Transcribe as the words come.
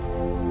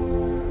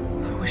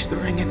wish the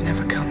ring had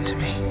never come to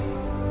me.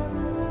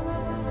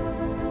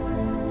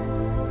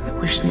 I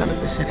wish none of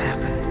this had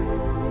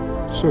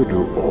happened. So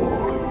do all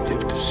who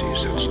live to see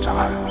such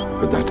times,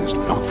 but that is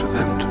not for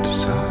them to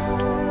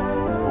decide.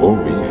 All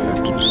we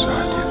have to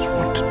decide is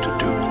what to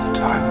do with the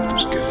time that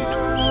is given to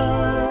us.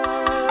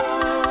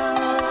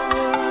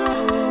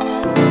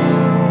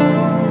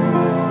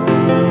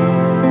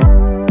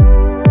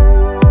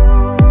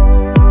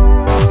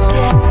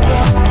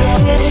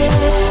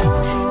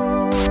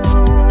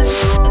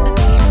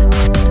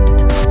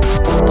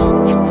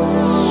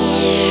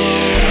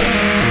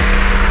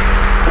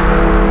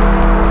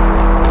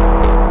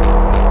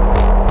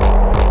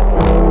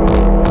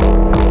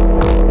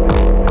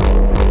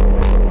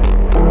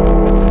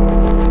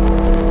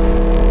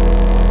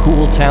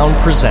 Town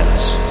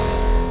presents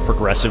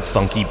Progressive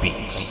Funky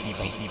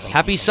Beats.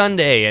 Happy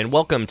Sunday and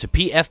welcome to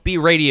PFB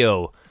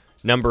Radio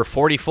number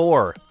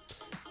 44.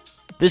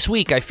 This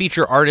week I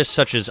feature artists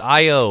such as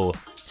I.O.,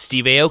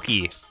 Steve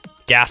Aoki,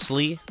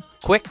 Ghastly,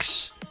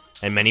 Quix,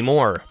 and many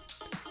more.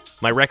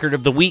 My record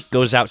of the week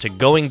goes out to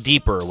Going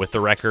Deeper with the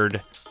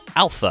record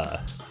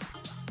Alpha.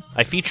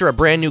 I feature a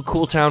brand new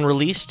Cool Town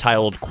release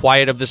titled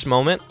Quiet of This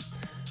Moment,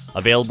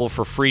 available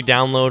for free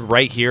download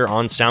right here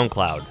on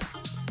SoundCloud.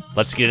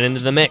 Let's get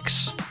into the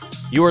mix.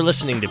 You are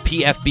listening to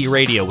PFB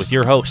Radio with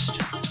your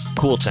host,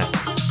 Cool Town.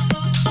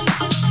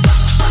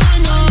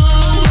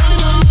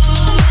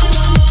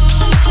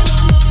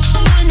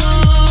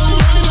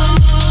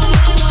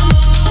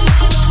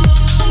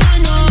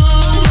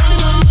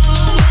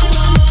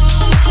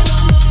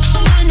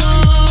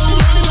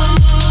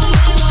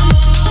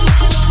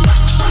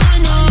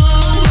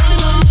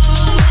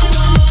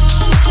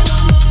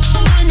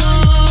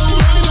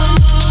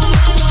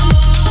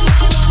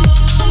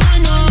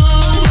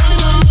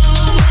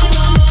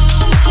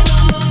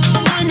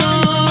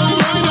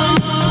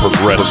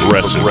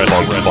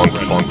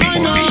 Progressive funk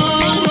beats.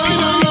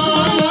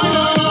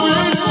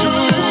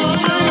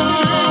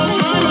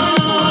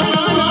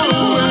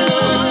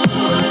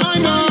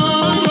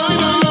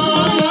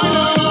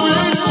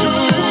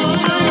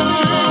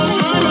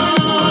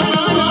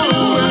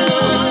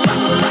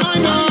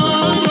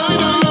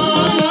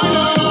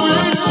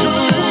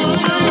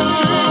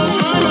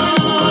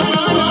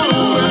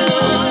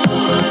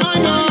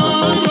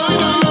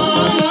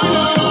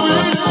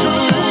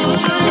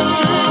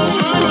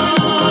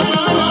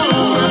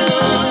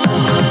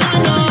 I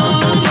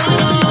know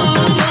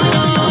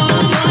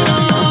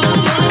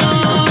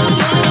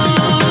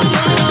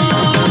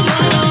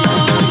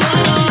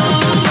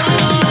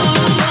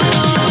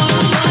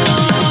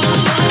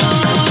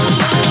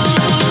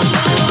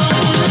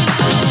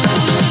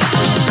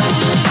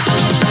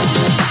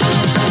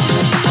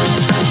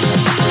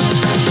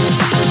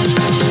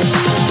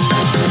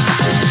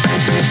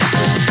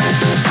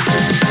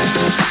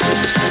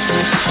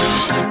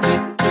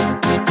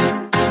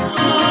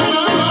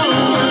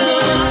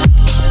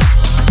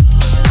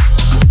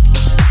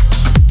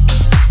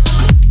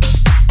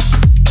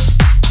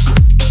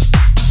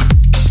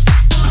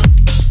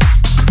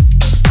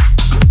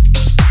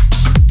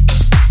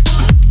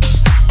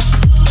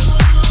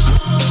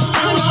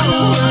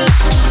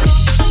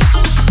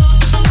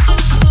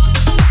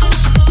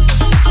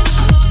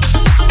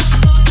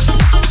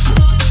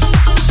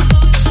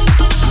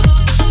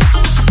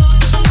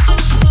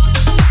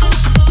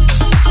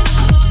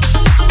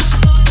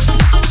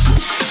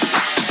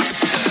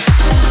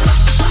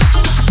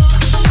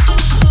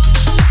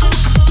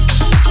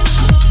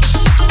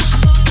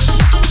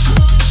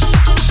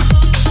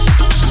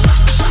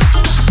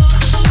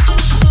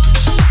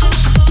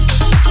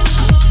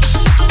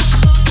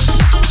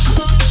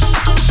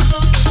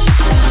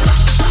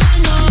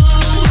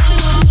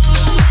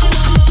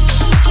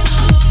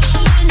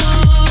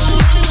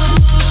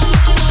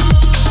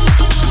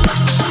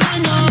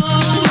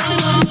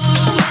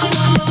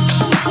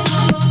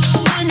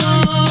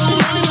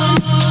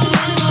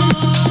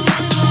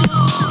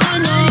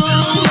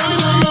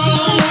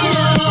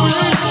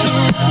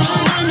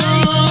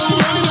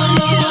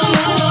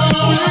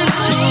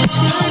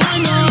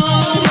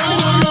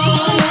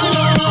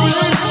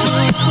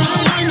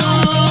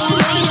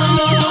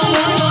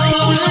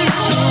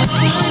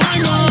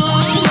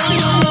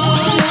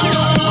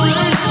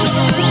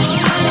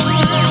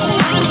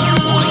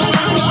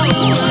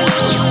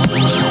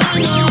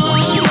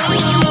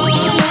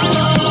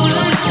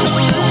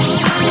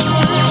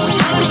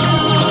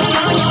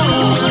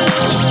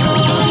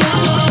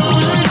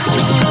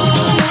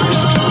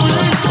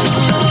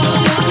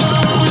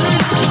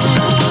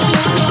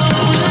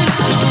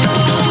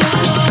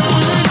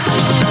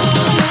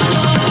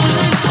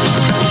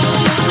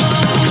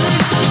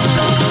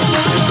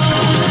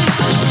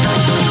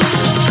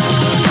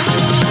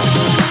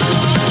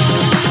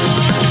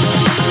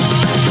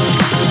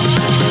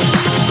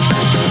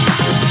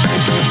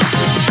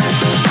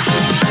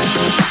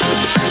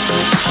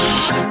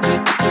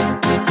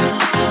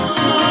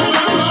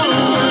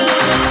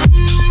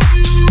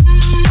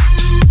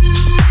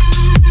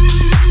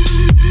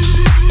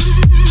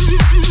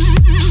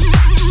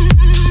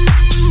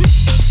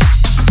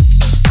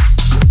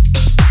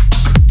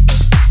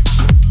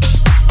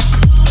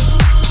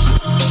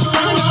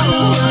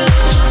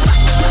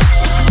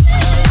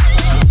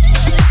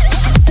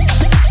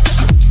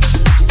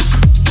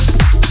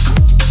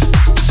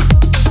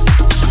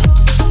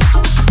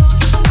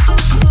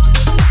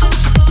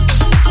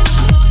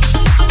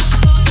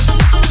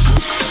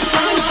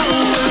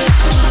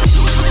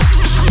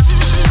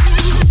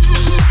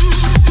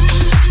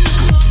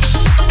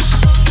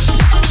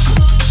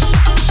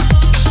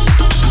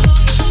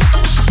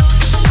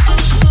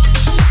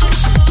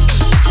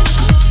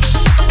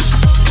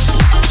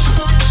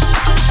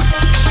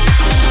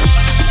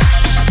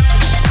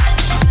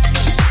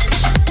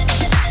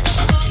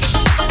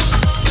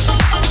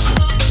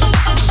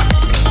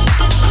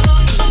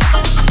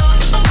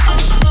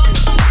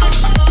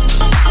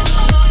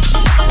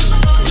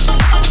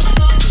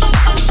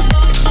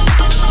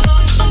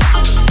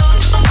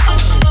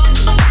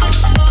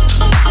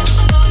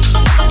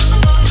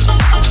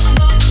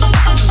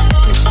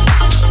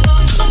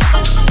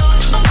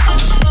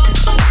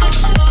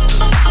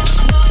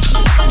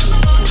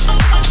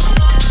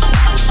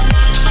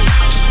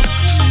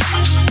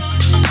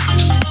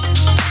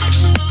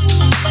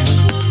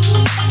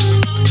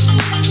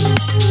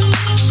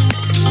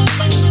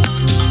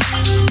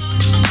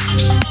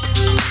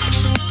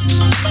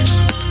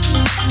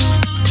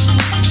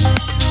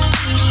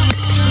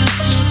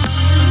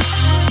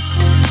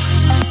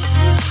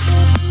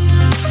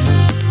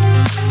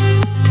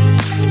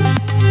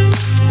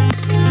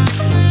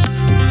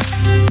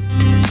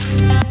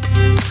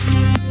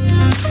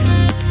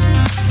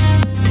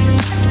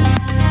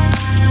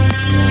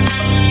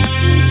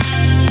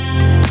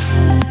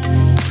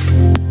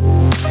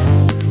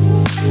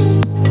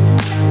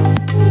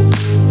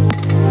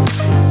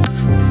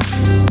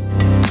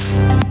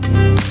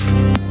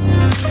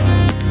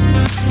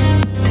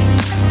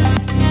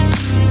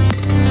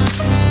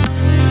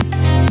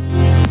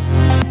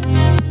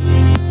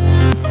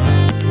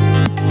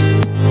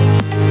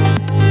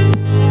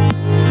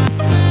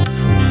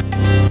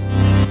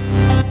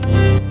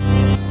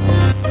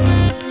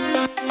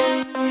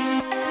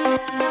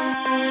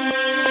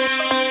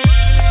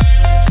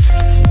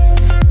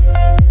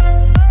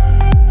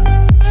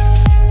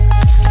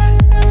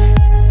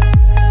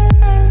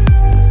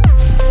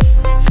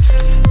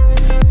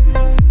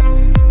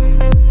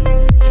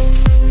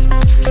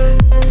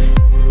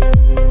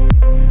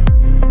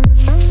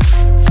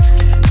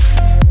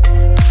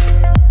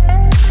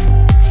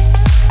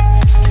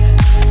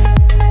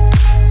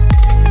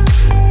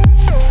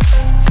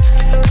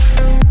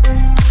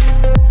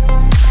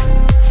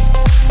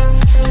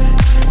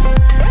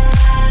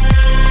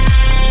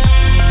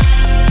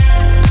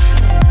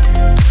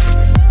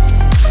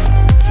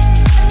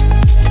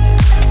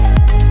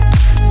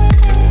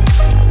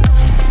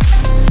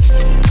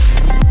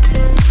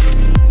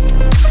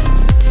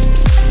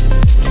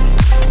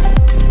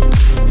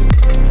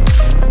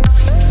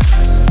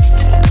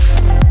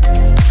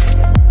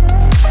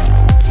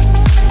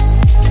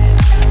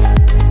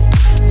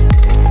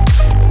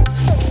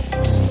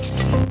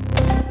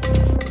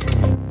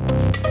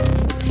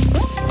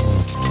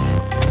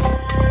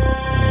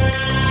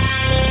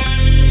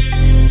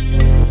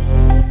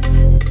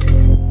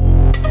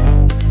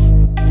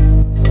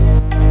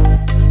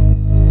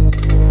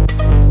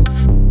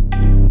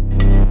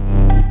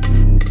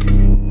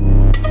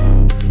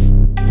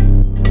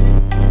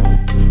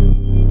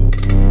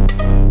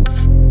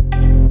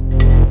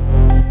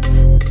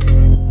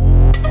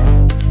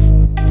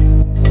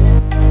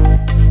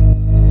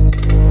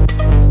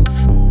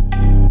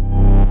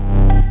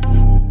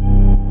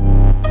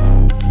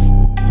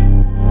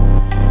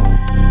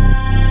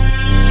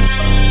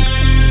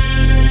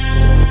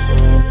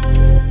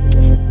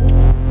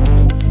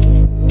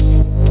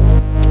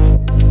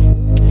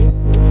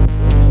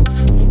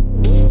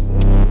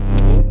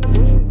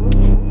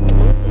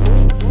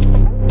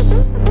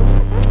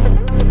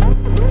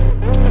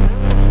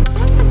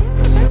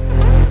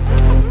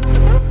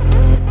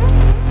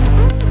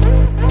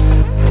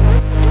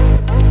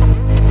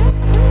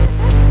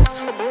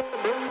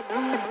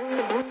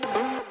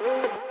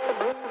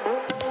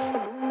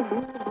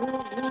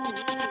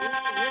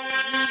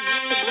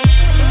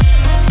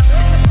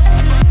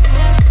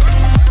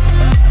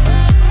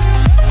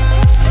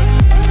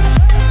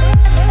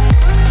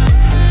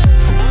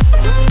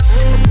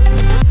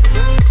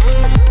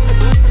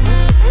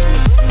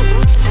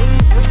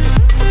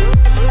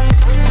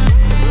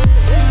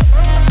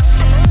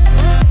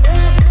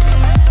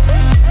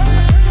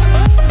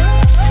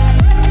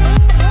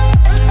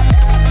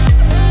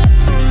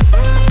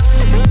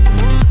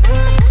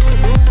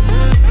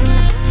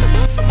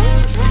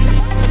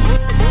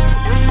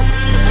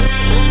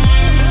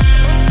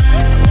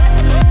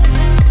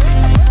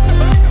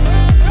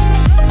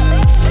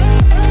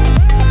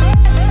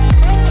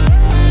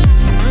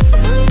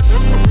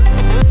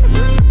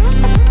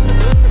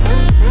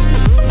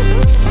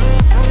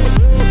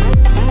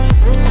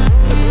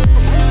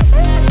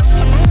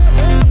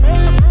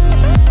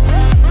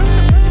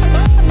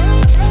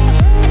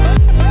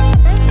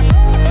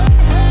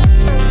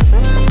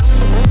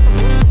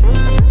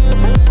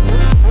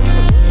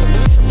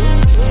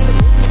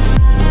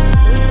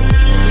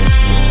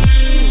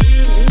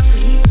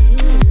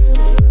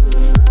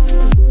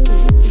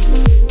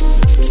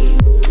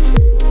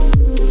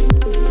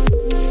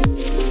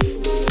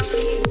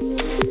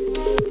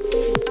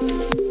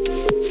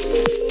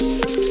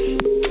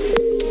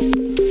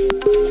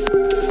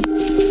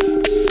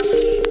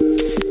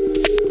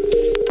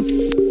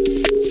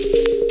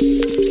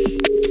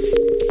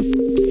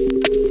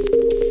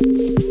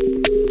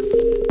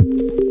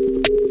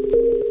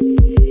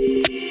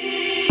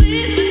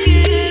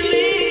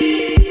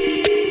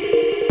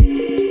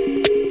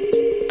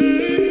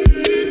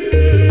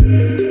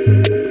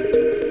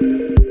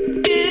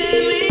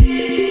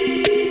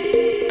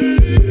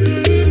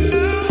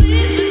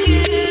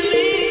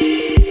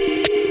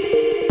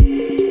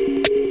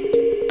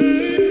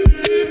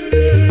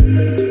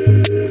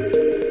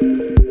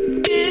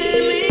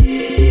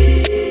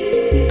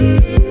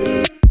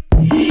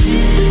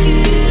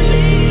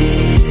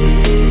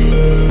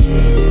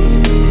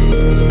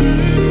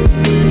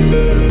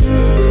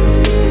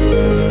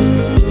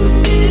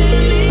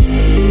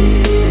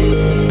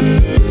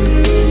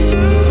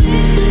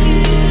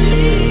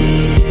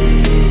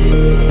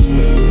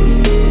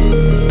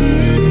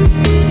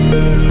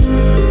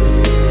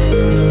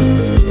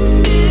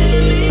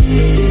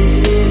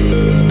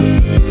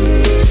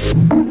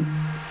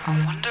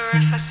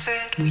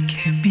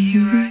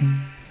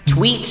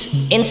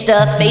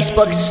Insta,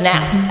 Facebook,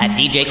 Snap at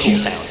DJ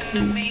Cooltown.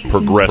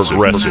 Progressive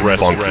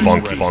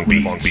funky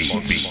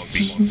beats.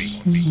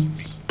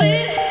 But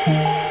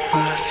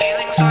our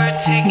feelings were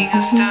taking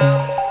us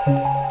down.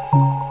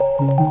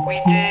 We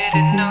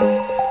didn't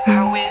know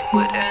how it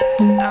would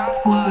end, now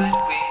would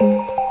we?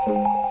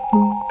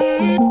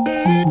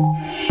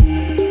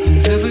 I'm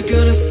never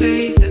gonna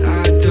say that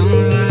I don't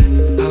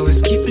lie. I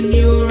was keeping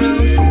you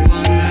around for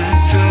one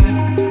last try.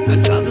 I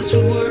thought this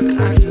would work,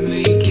 I could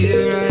make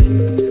it right,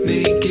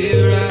 make it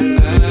right.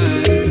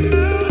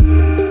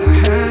 I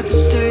had to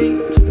stay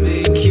to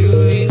make you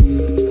leave.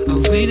 I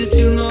waited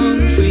too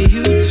long for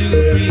you to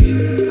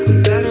breathe.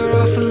 I'm better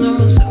off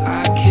alone so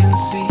I can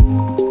see.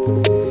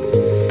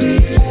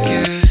 Please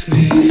forgive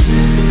me.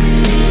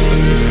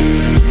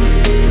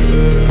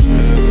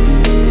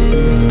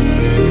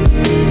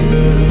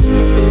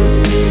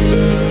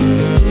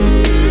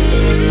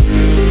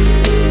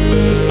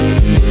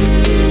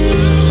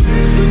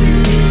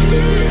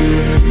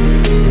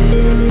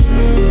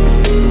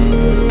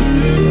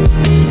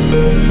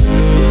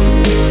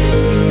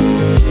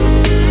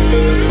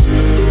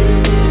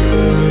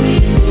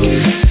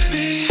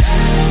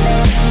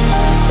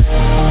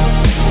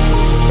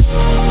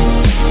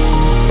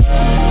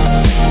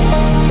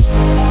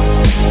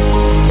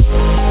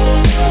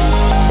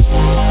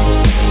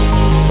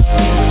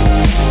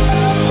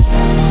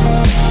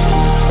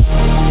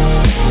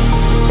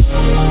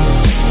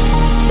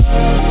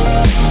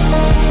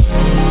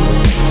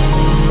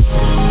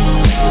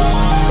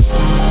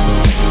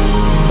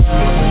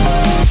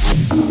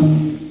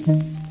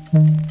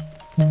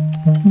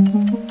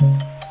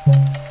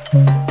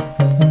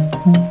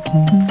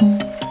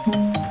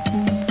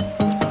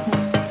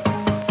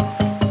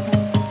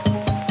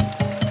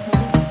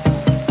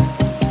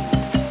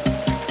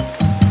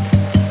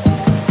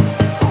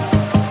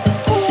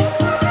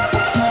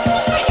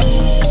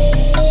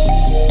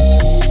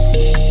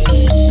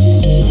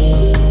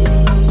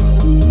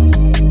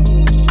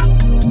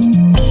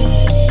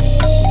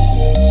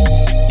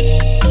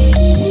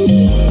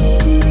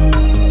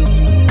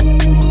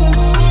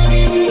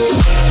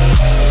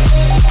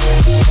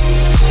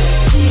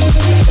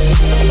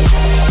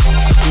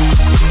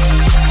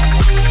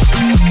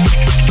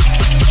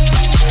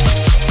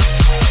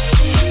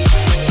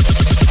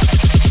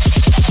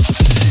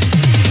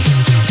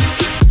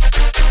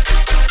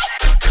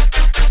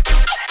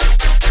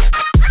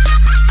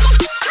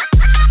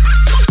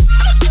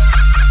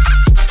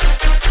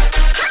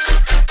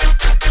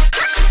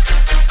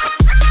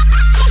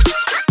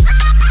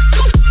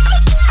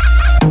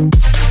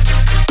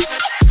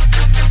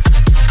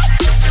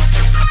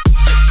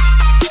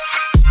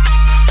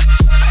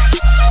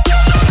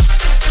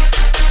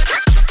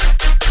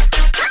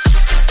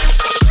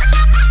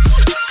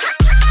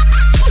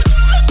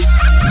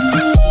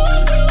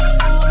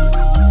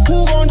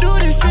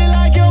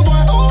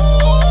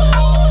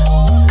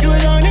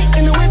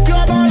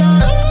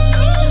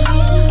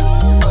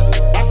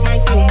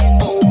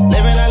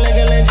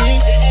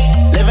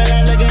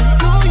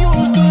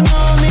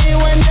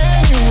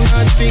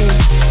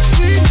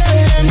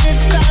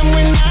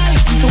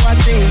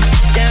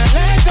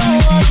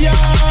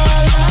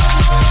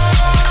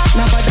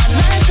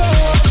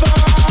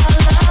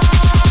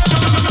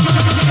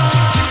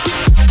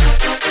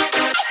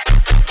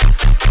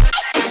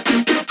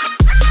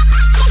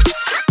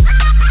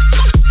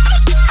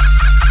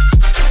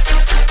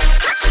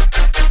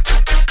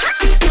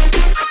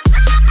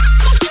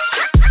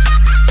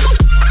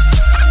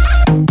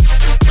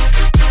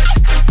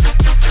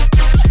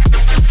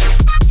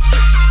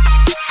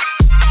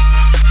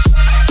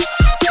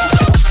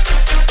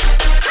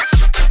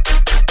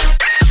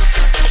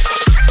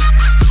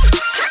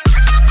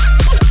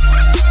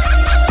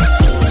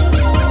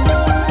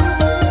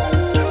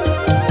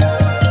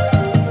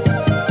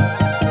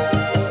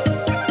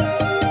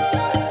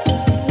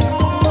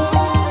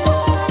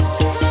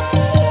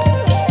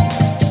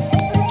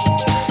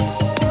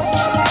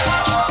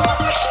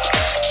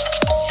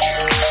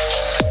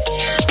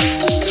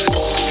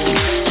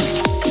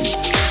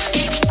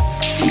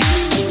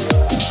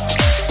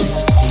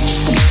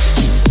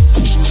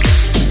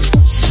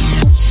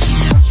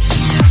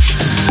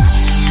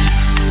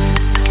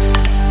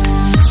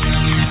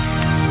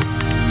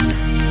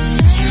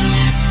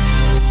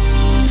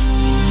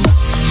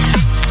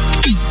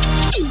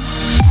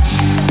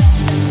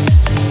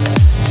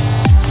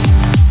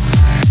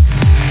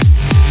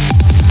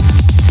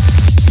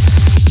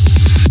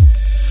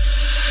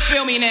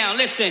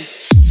 Listen.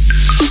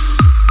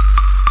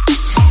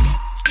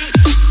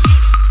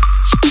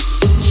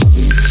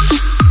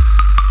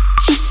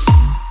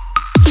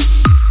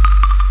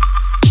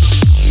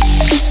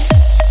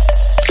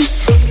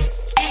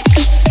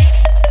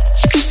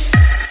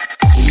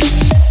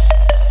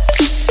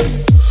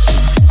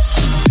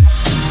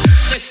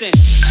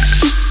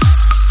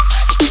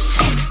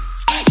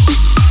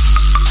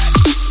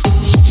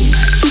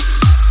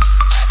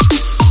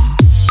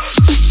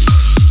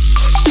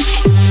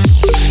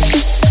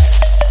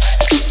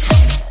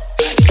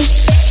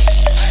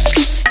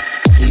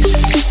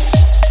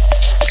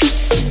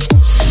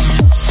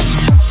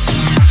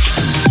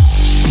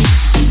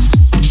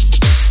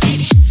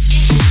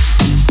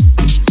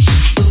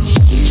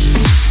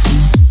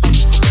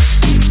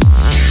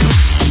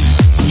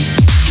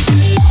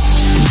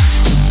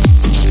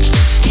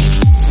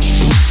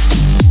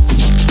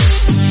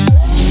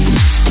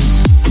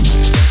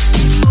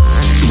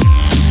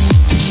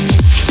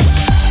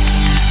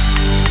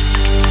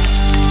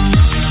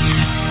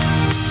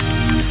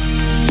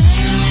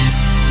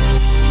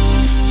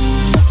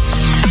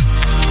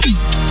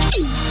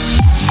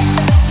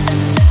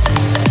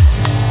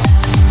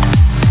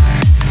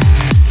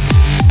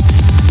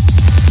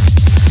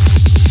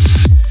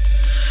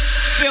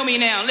 me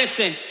now,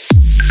 listen.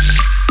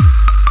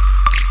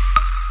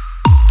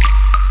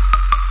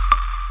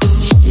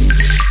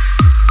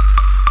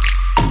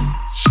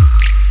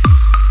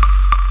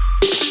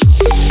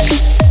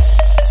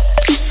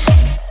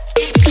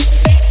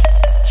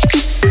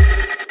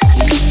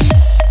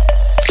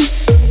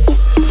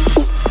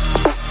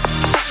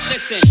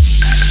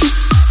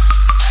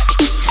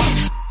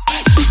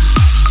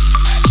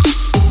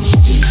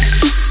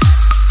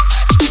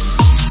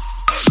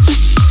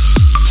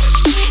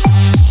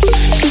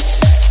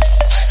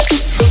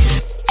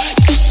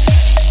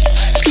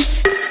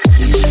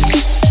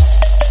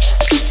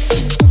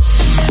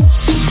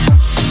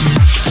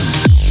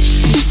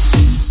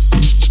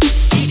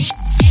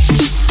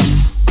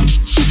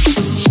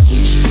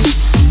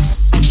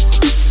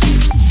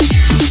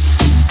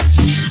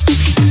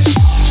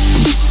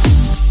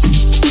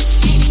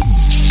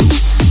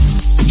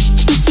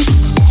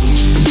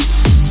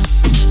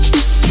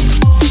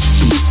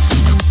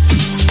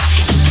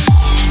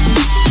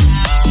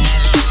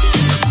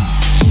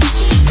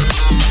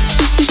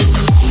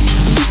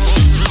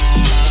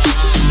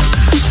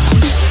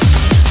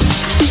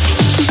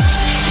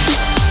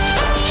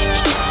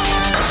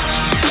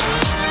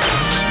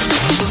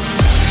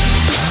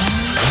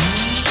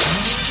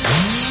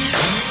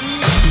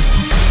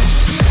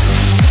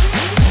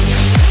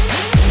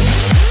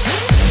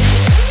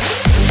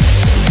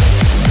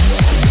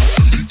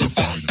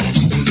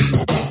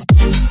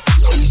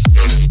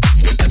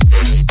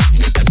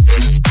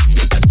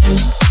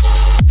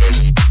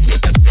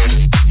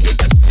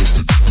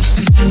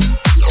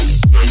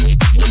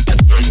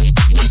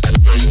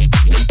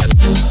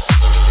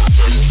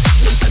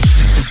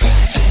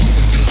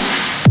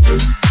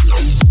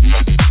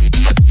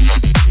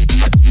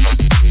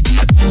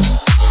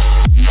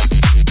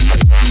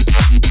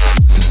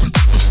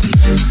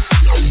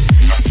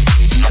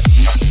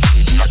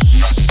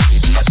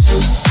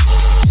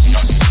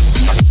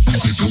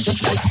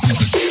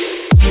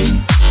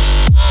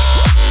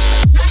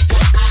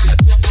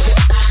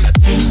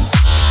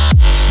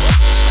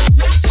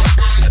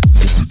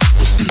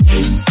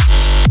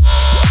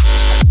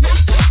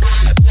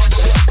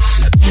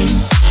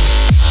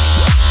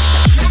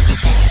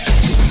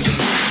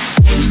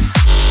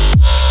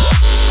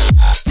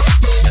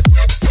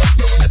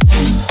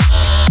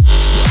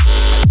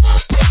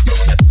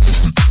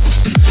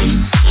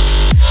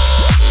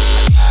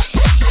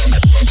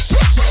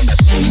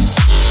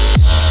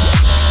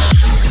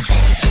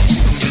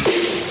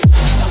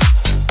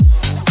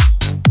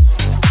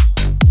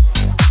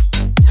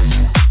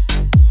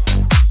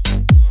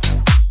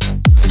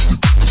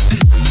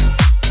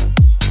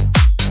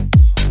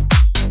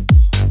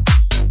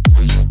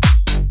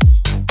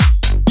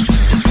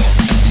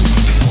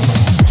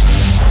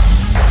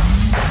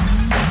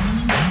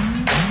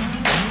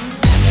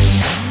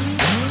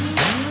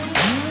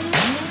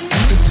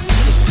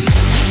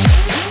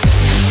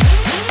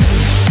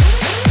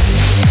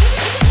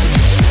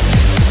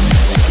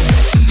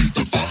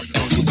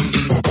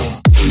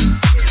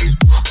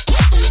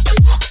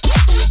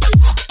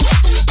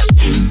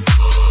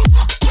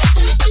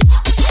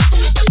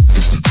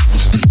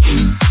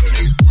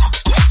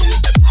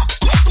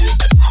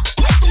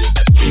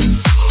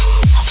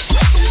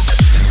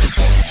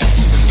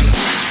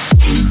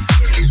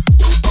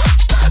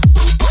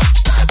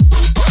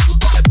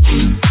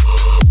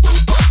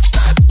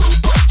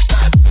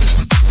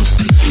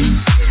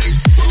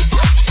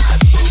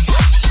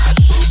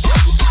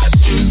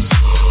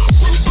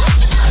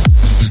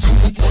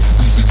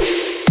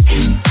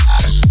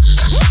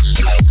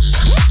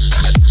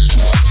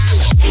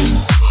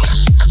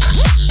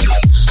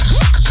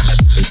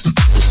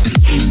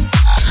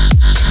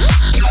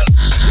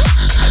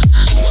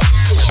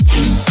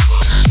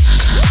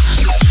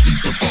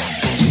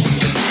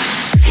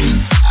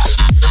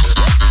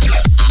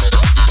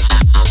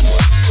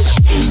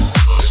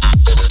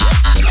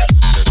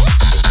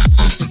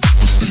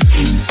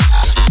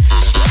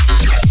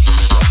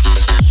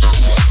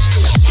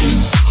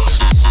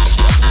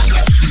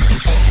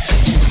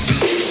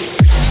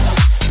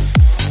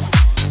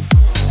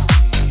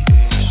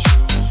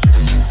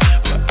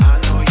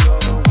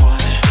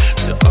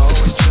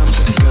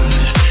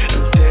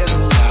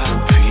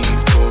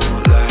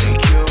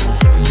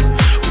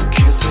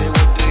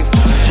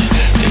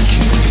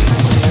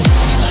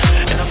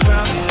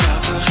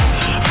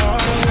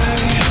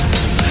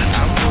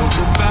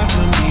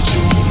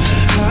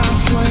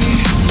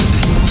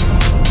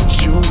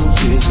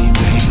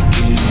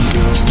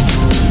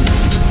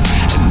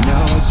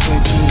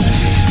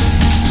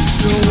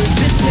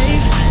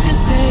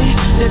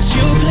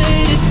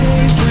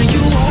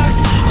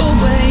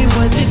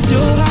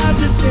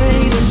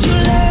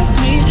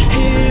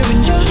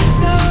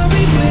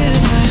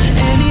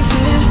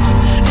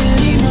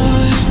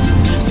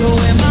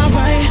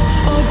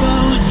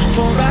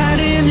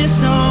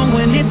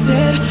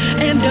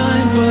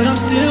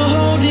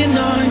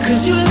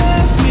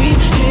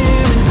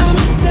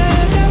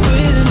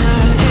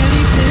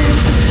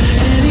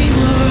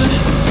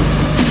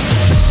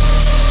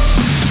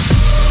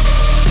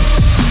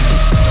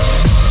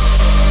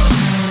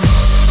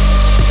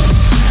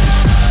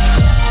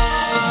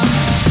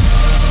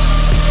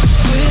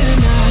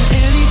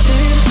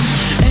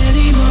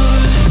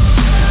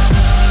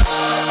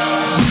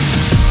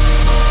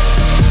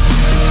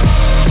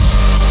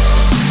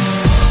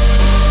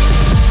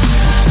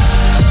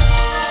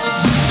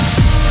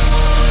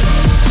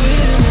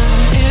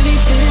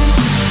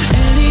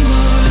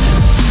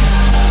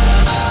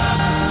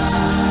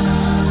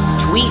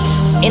 Tweet,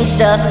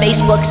 Insta,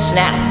 Facebook,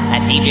 Snap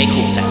at DJ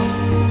Cooltown.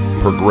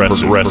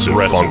 Progressive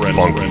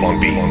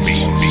funky beats.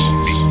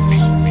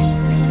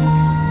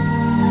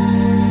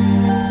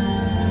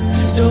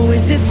 So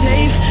is it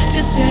safe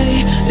to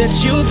say that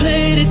you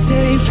played it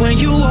safe when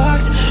you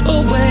walked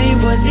away?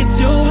 Was it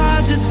too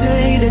hard to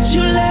say that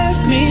you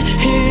left me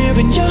here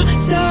and you're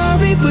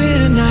sorry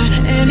we're not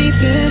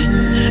anything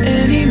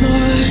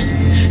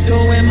anymore? So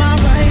am I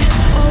right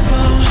or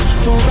wrong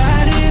for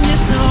writing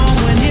this song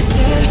when it's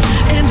said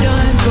and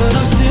done? But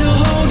I'm still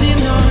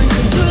holding on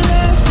 'cause you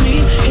left me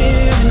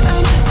here and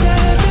I'm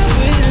sad that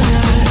we're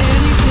not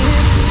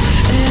anything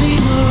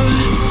anymore.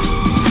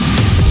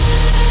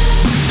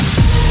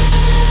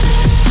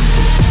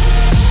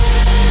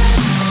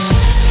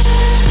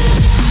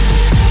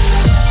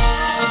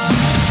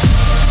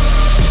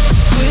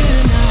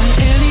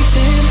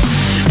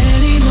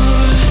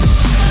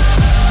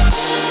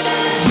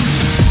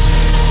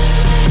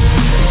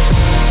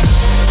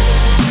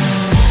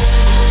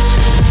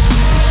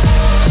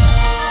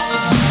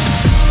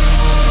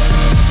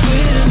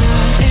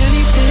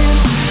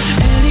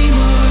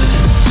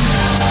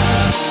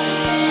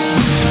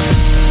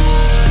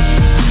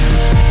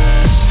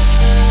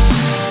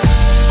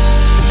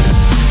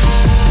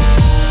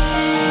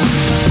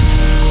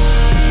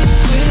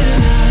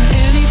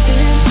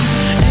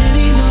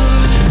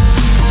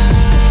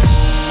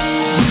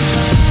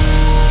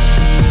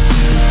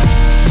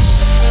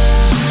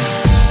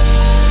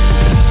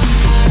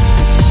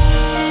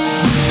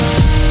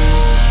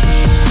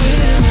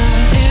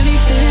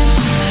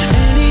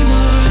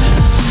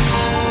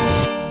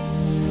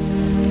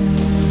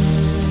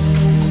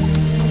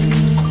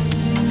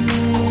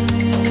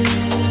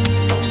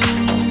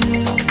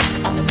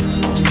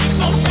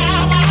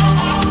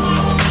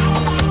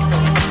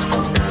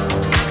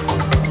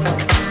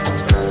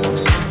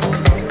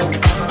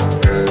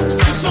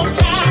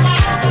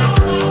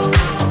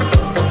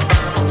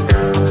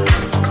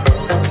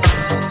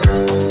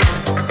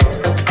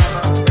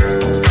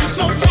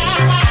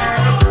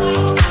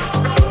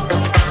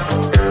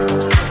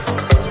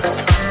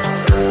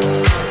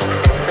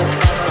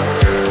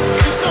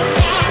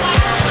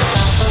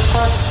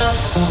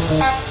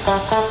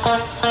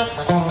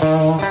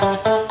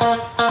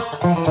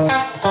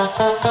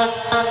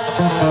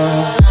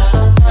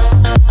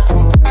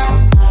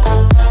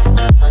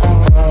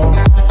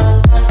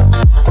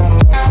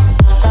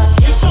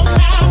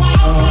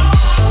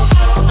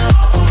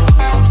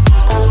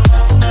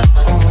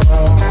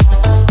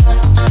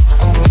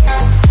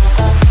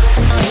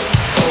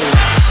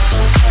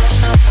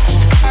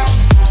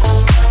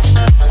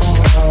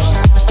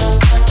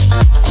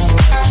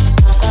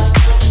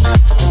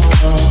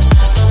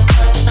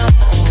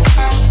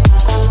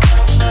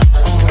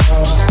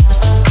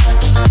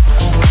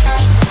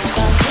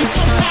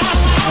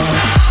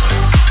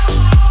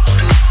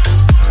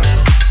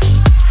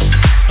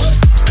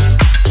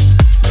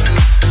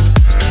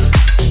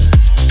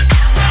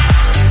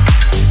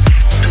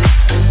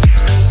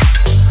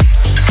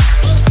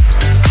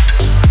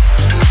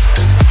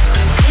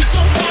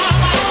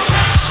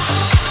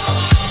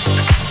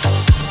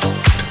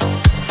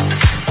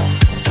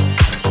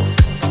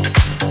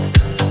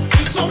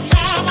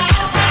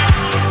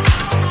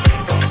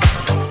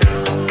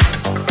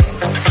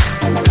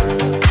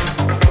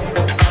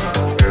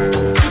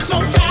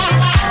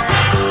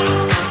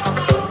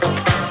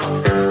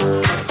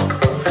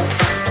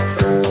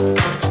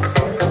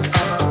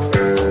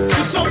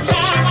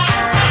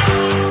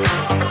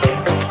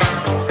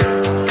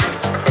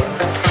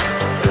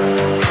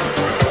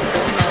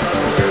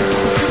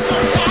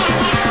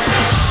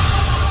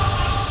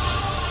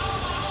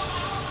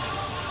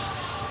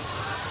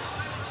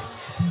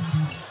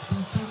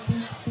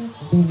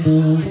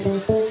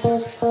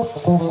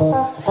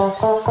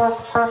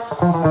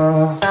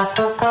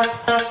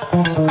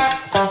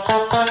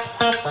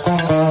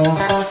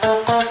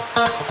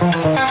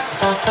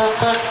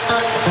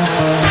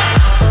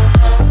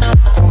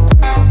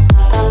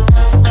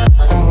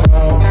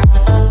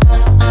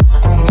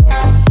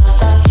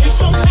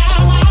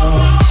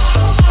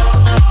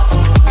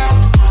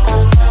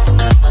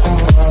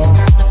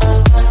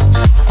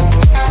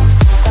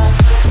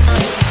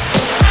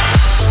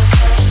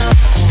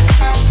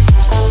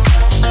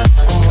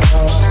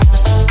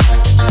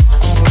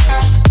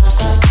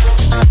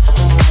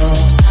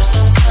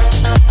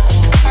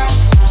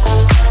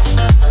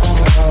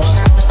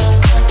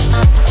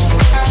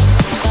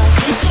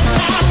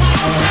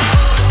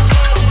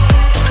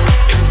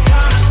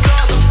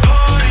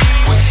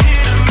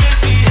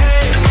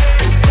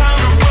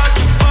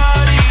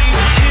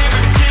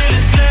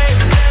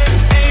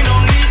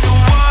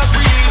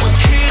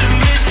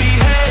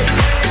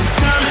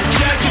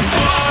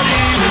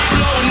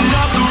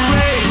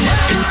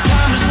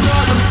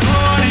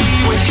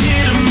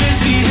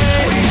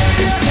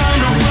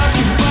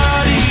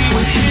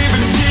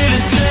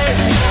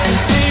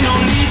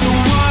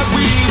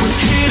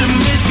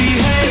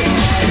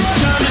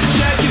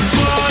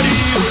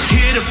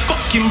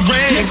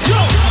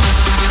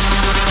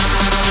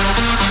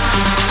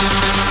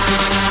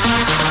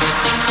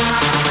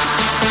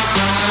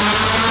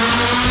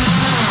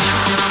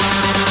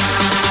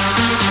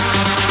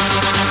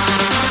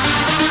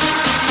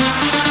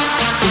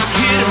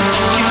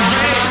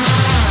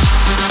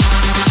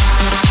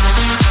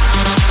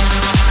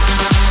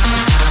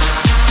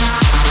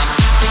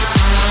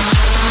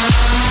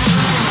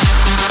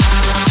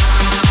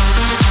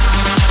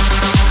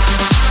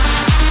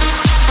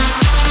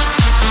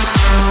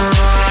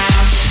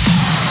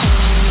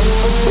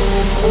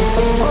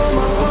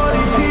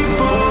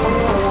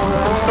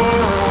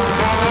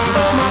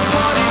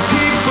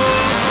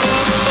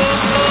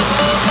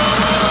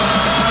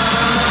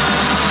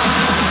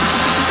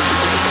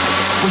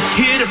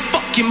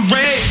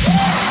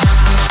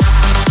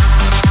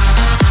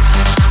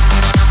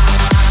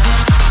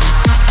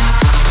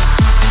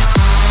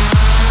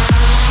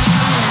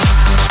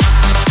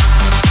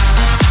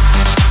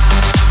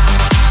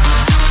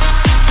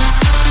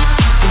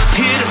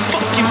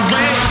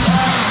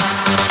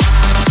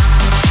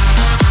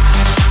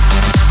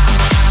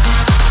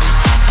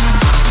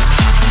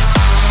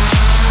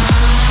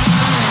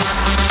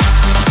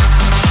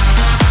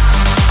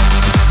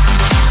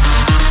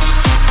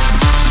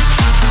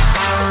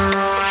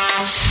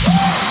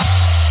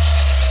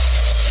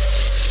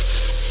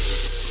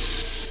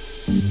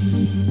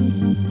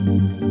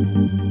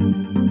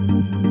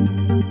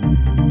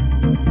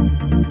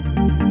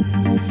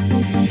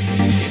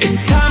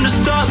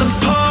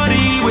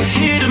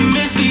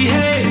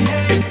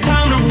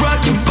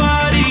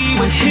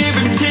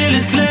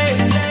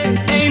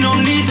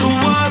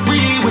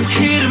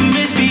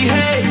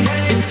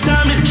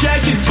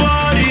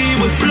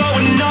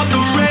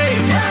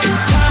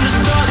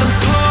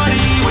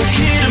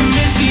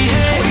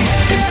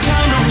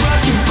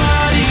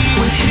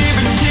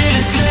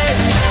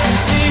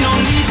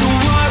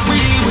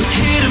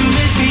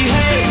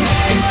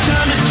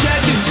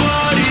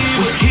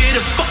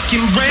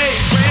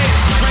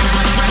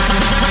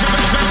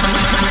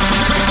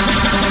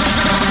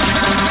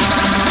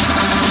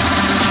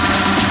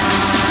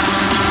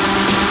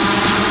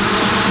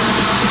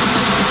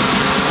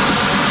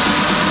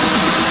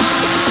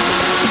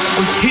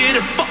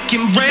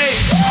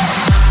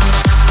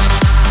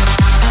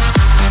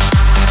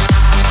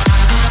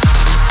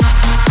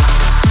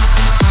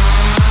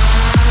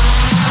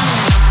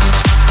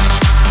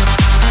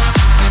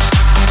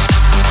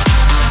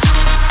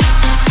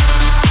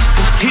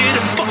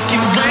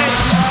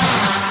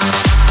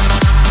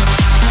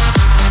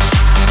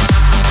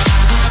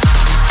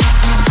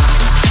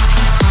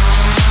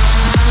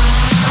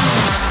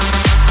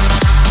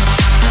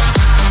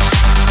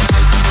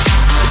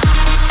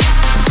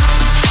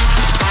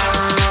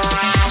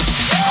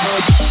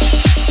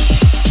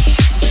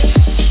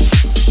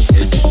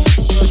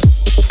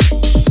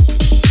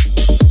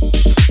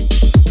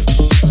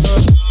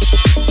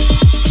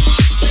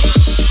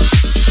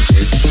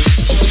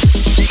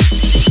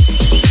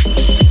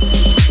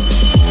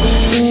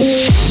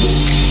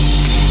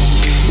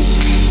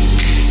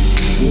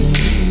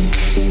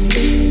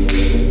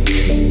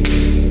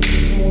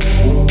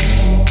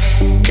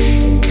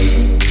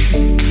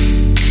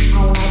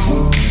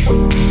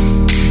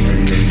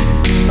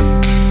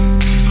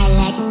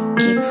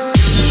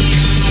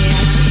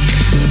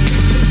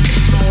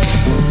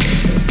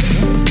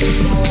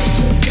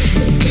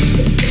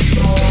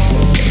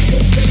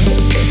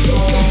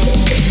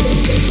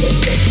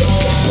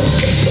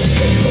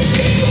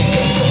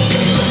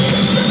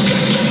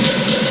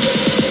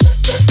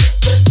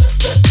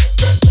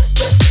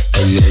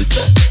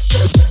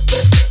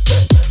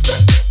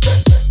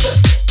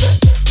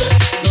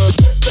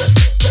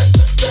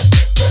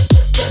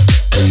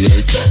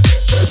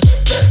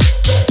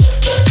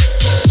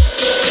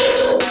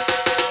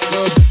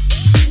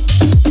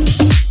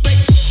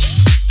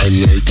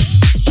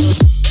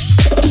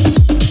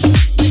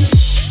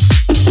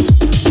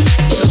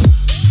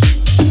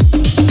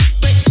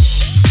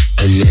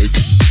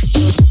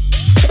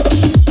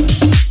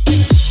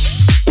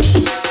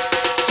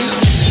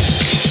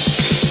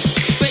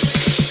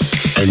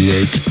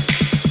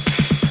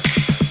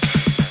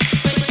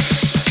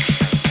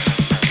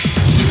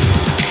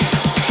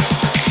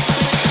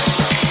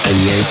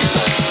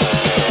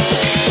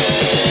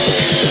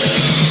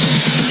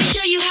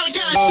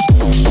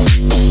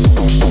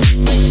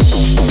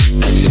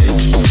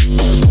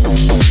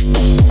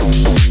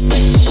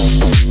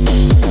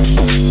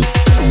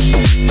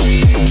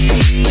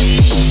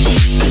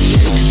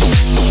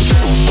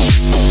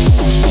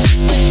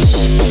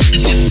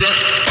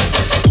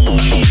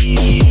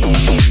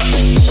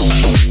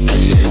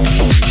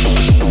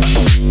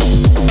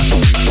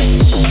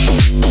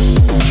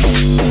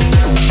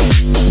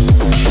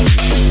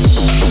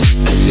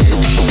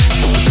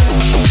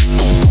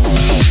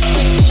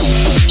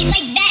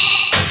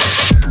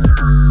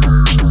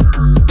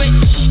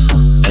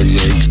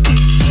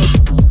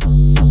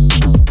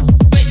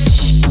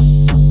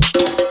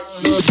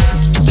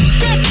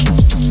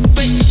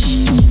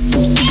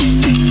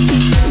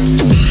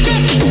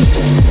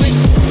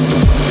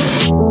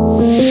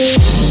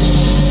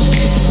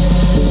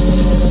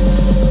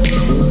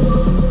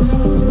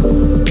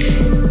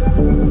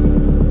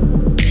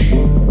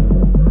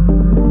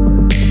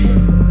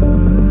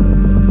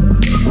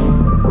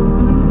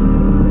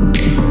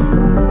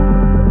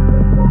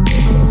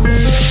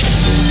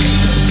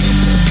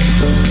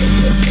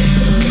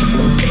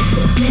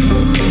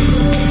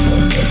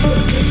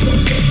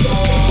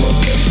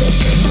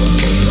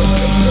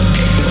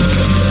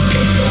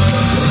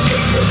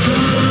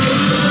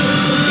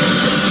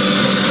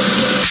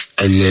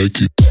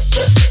 like it.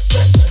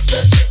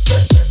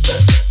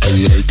 I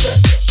like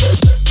it.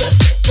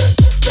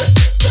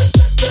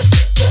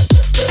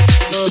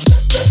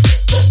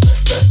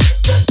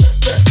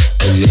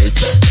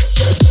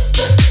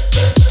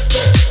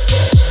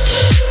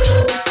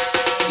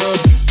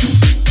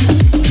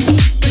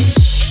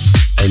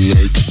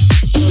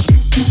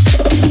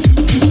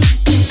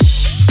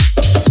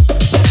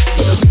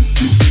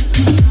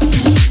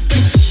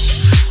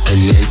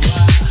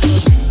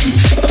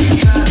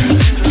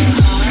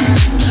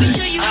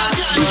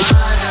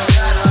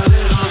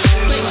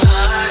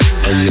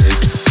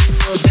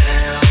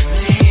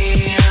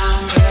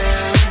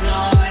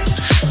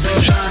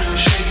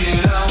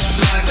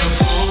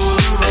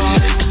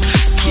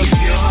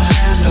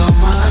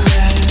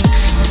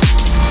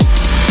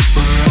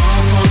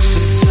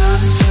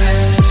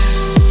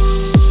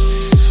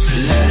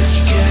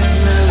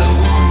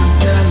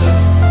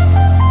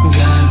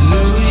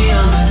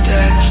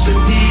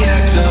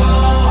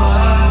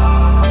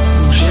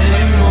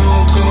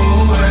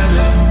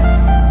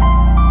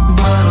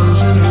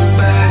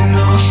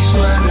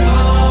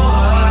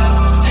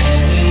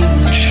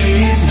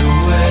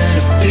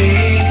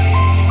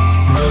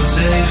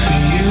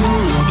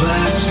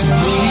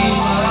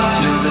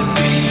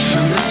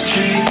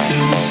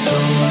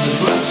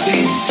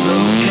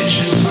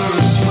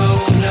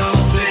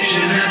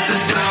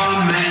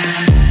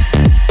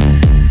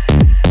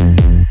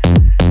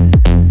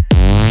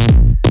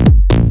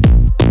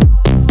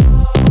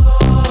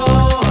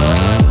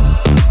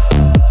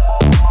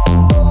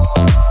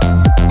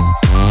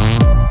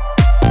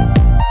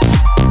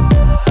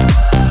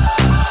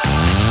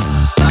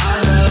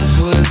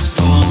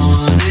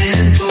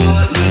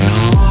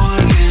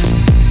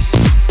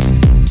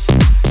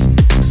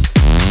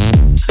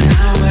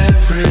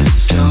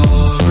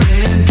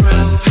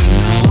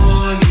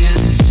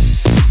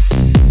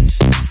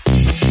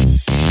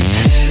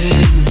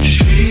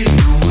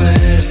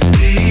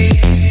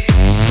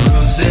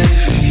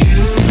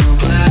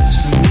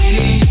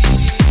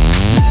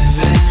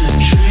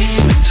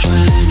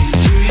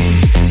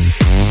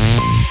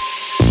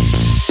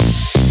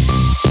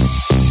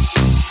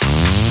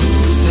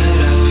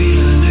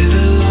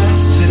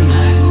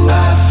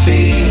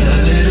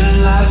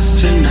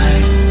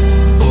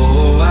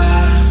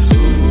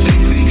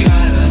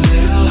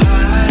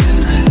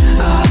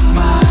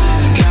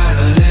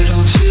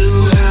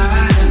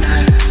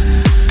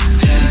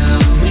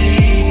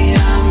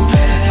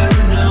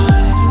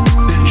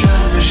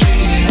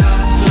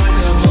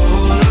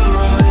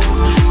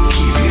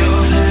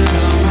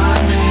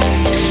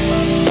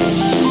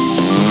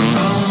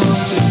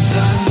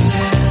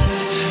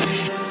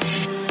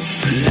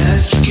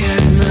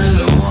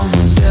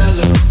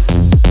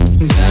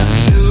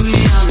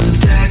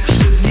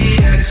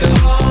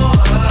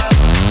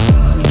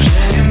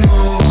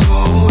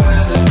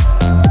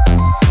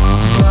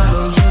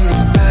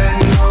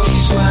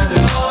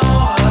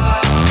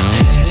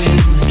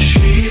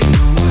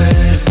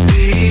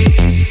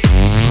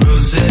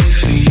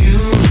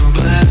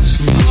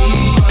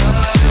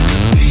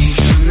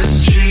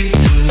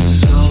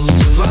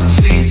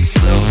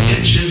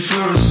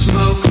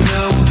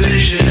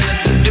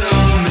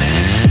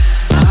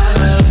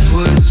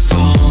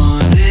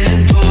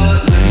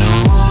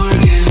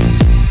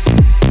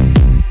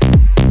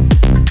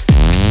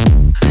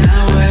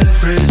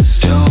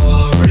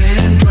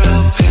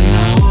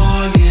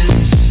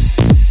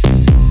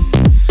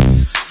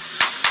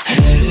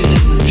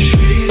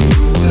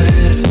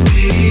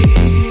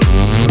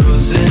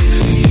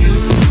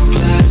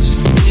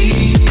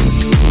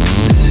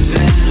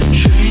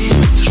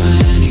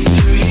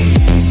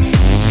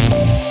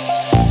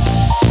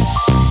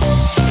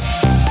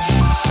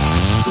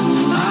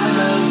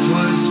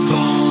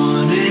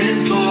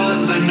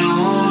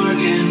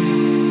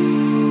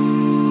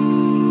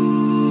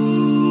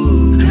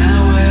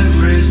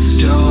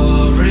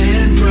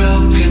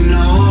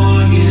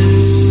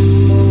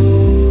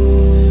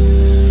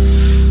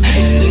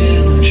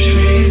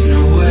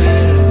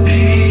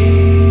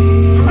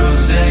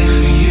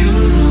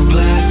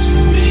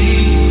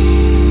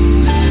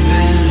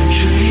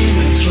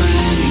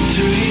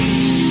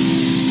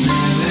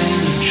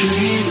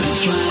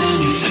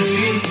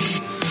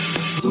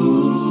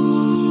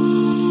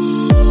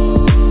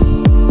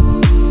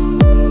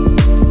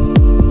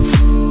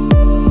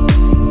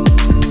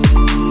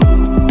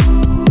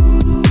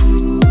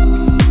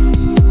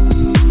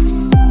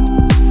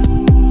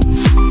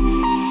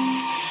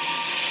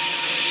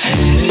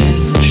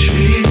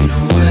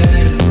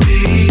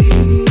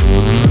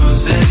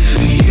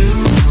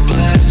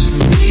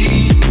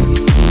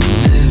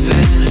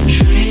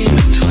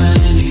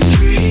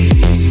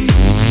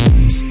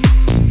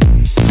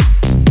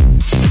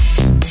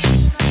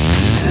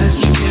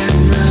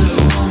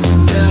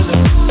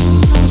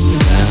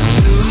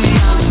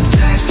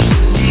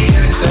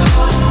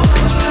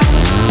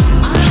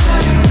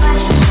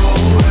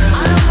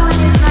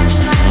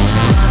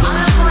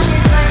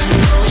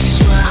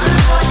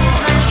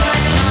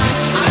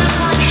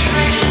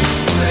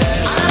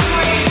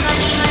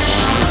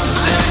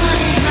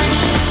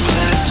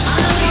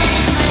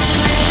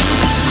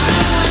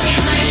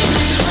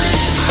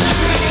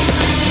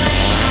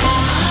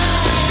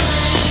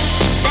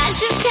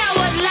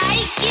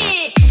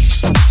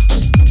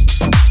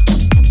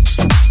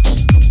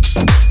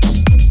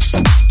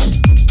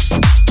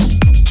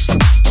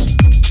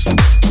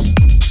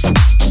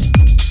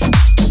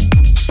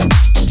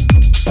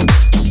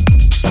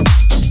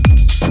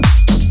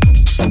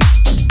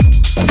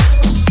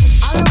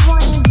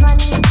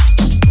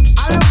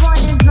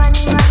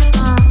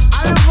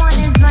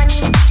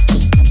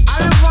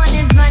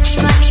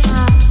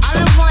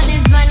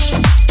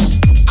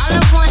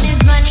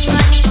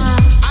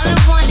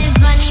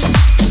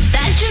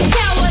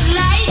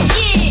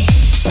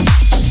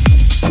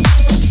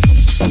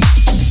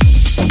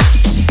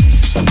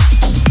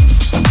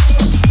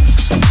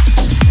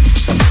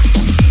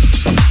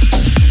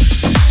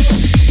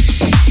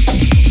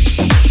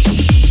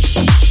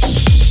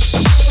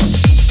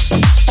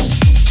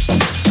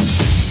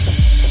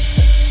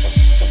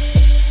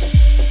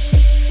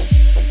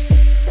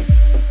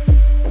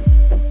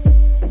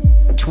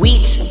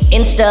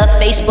 Insta,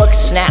 Facebook,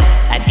 Snap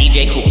at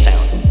DJ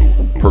Cooltown.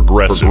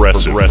 Progressive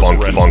funky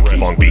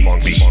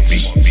beats.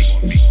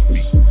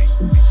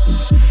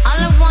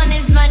 All I want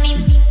is money.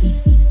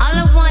 All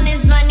I want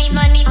is money,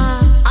 money.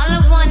 All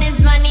I want is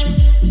money.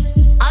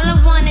 All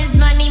I want is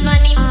money,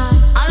 money.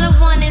 All I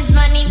want is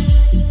money.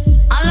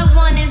 All I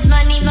want is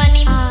money,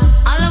 money.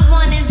 All I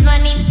want is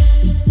money.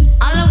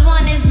 All I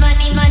want is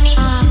money, money.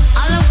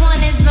 All I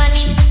want is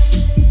money.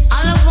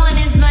 All I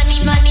want is money,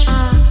 money.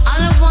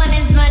 All I want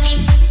is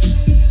money.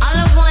 All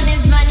I want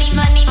is money,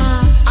 money.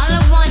 All I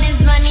want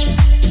is money.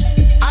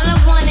 All I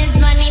want is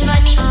money,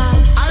 money.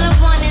 All I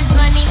want is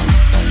money.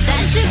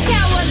 That's just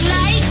how I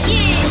like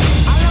it.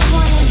 All I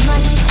want is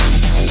money.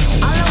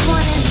 All I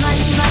want is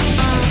money, money.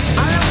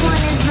 All I want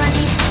is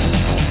money.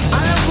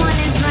 All I want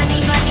is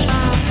money, money.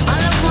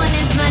 All I want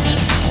is money.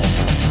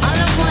 All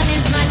I want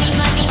is money,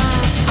 money.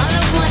 All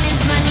I want is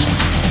money.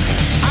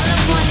 All I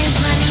want is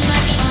money,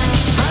 money.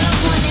 All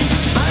I want is.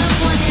 All I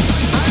want is.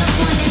 All I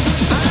want is.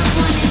 All I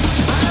want is.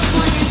 All I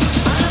want is.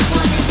 All I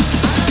want is.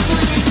 All I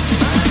want is.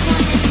 All I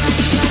want is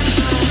money,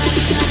 money.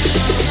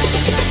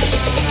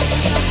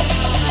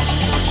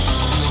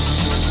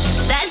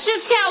 That's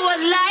just how I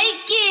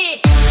like it.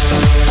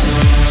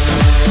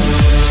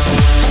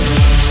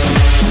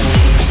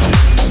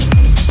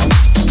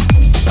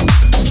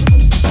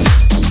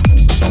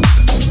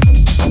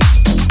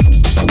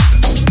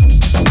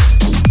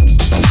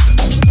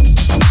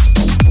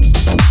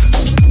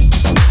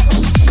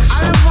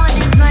 All I want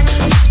is money.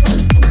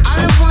 All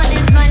I want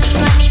is money,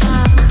 money.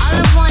 All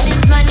I want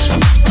is money.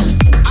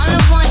 All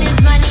I want is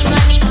money,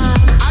 money.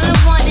 All I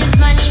want is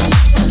money.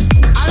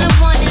 All I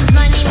want is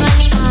money,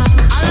 money.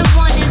 All I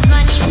want is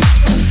money.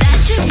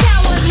 That's just how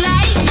I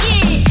like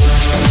it.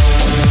 All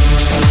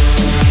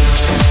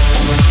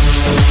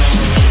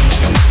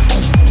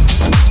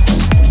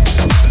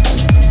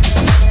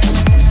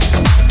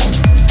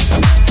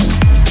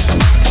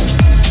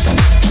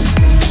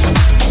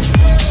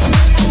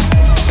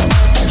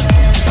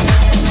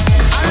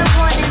I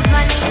want is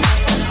money. All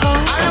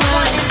I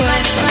want is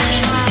money,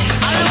 money.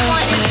 All I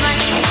want is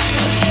money.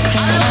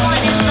 All I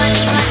want is money, money. All I want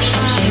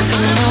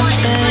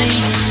is money.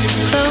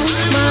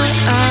 Close my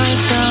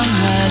eyes, I'm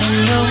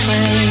riding your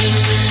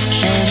waves,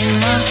 shedding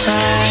my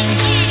pride,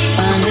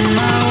 finding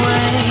my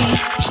way.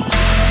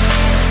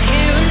 'Cause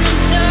here in the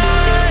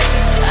dark,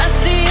 I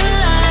see a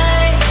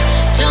light,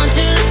 drawn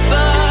to the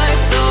spark,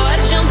 so I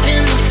jump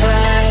in the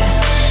fire,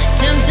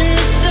 tempting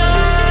the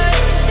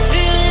stars,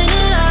 feeling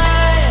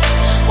alive,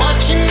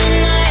 watching the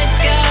night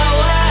sky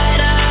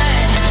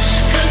wide-eyed.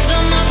 'Cause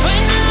I'm up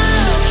right now,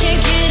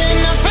 can't get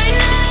enough right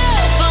now,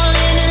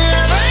 falling in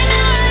love right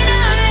now, right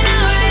now, right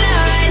now, right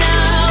now, right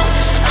now.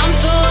 I'm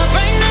so up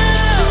right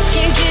now,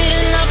 can't get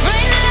enough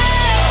right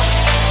now,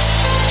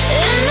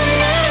 and I'm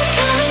never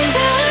coming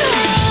down.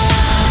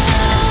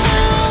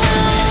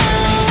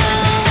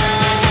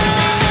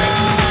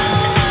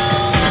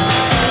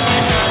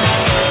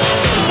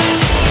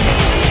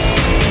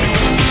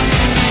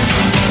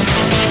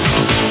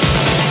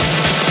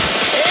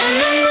 And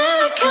I'm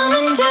never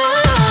coming down.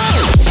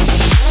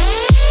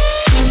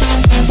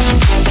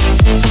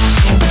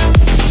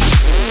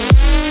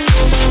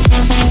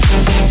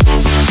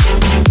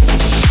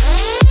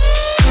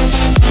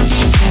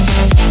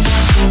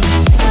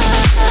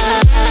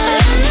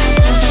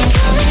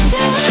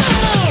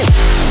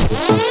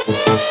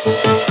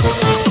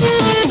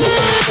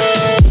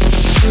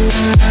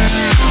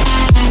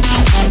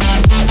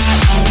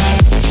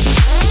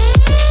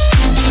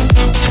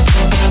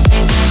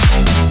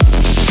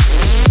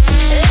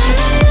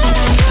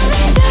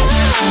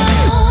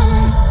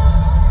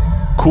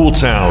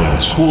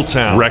 Cool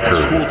Town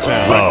record of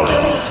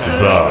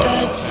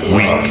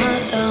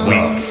the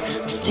week.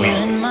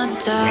 Stealing my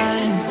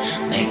time,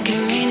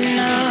 making me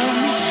numb.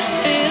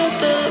 Feel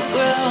the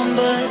ground,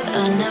 but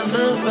I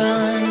never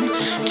run.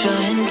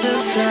 Trying to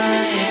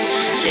fly,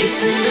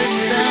 chasing the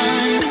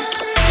sun.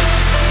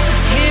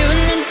 'Cause here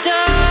in the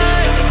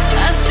dark,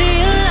 I see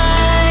a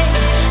light,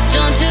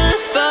 drawn to the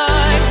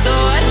spark, so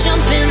I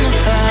jump in the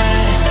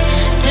fire,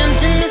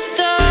 tempting the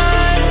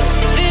stars,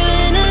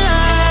 feeling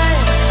alive,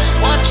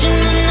 watching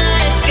the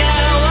night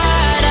sky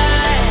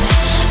wide-eyed.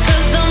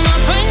 'Cause I'm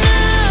up right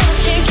now,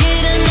 can't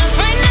get enough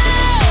right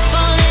now,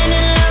 falling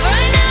in love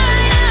right now,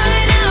 right now,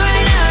 right now,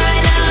 right now,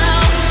 right now.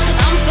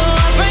 I'm so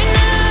up right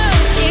now,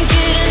 can't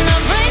get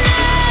enough right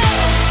now,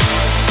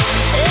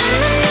 and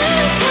I'm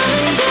never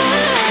coming down.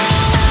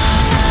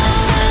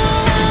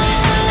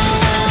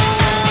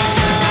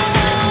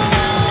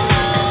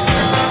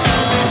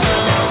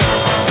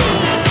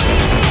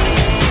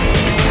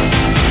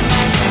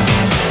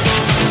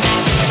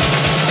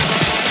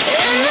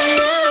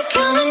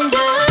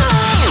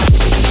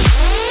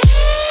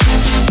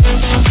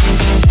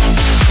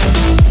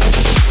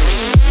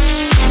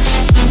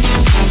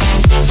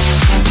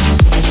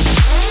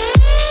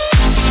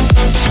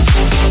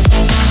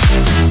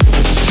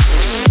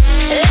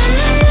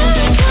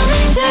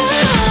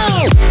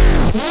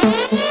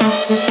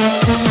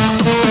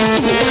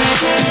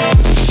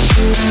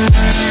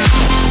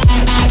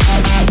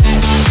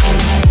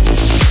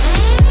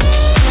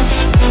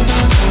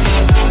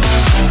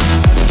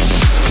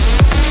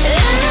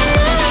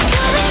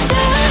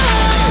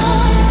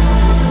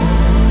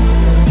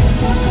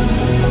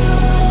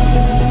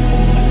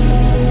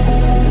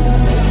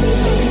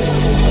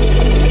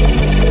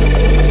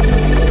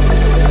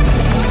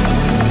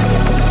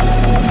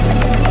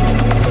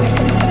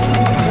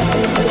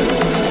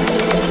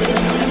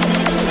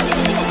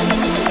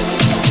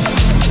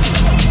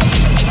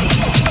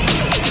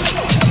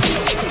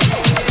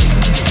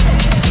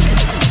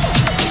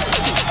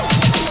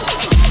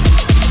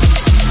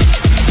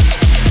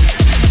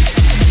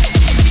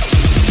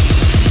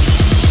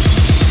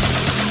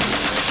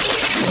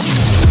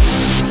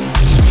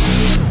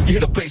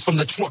 from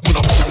the truck when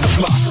I'm on the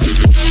block.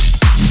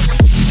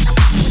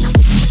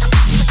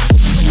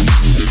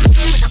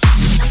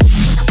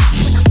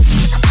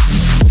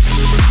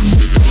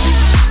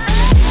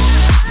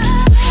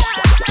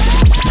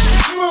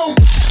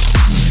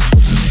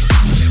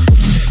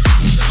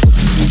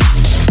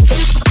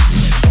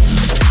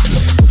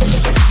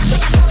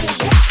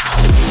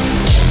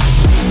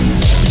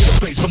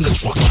 From the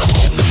truck when I'm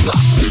on the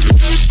block.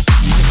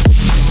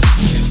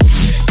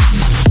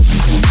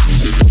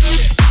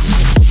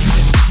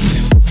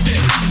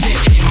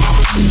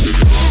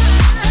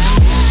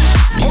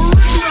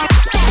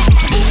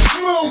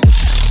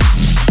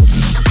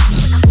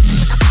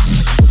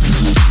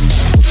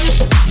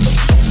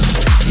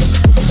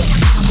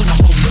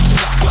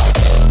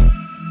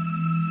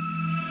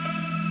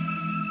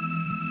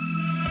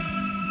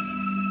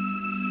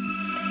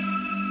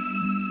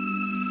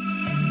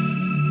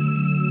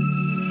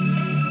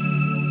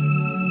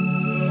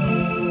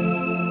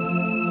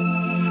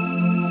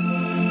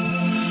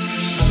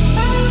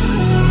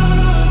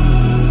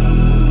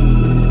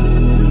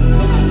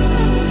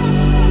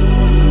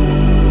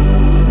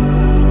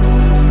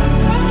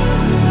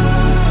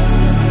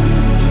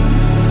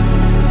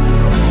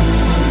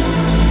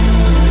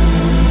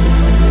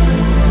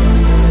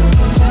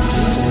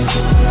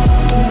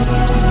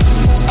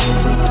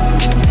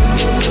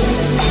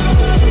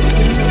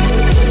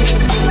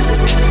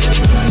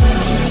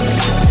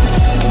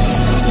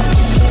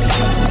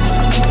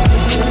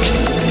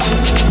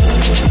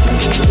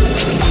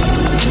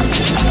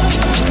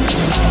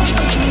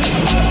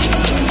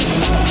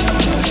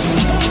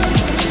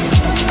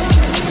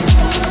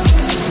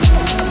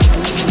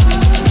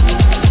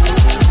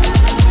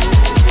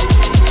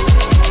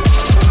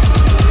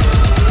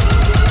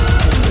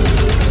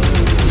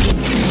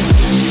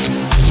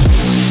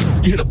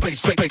 You hear the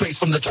bass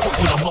from the truck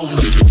when I'm on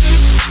the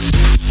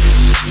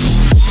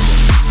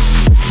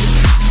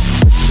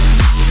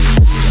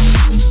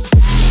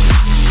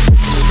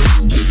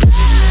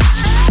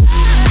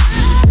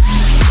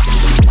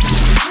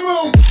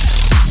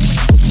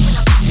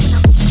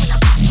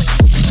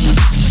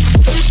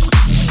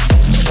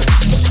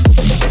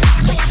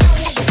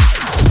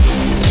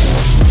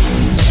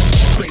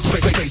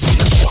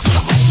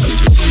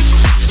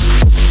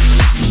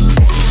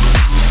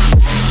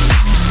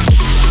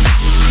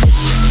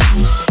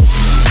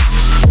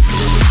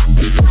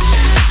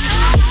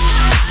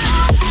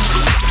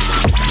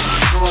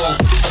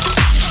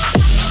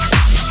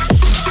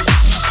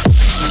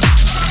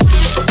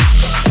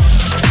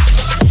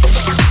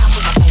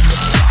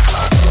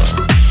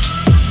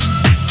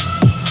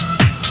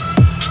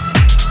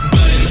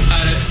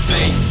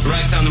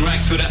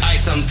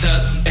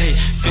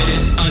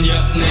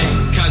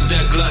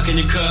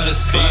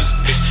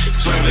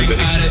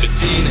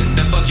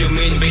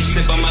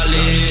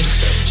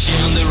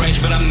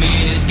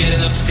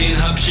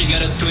she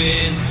got a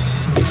twin.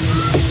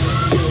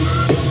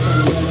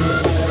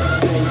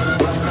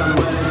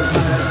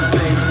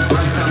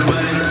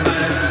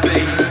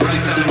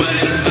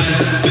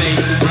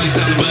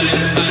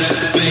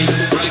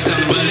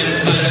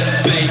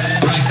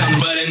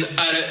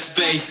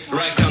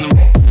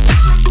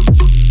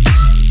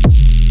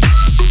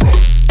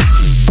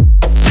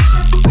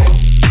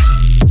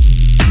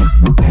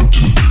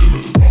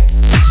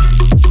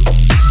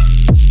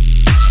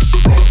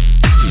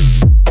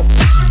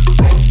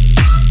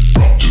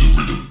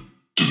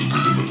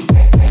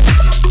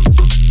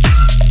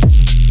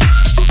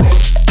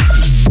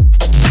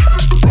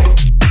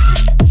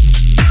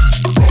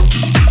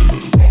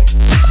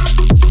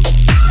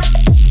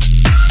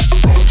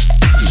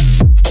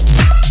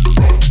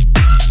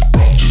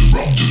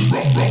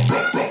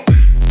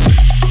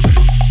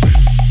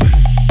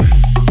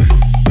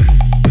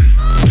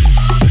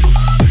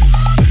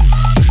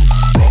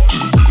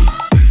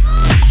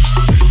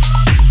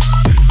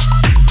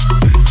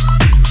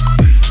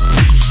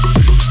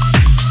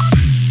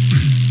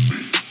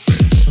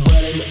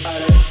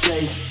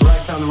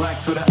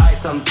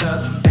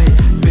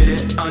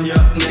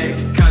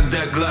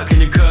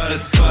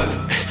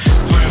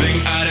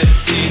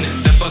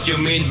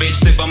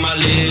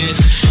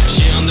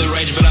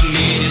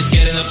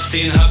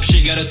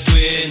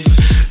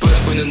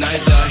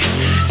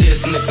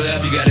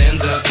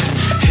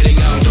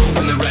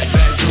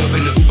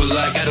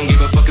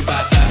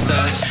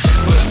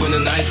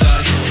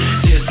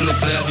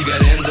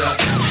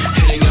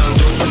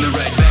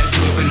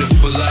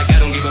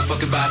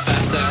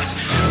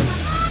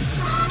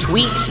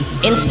 Tweet,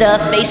 Insta,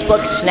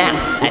 Facebook, Snap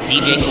at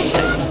DJ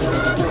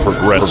Cooltown.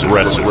 Progressive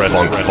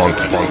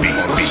funk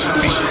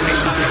beats.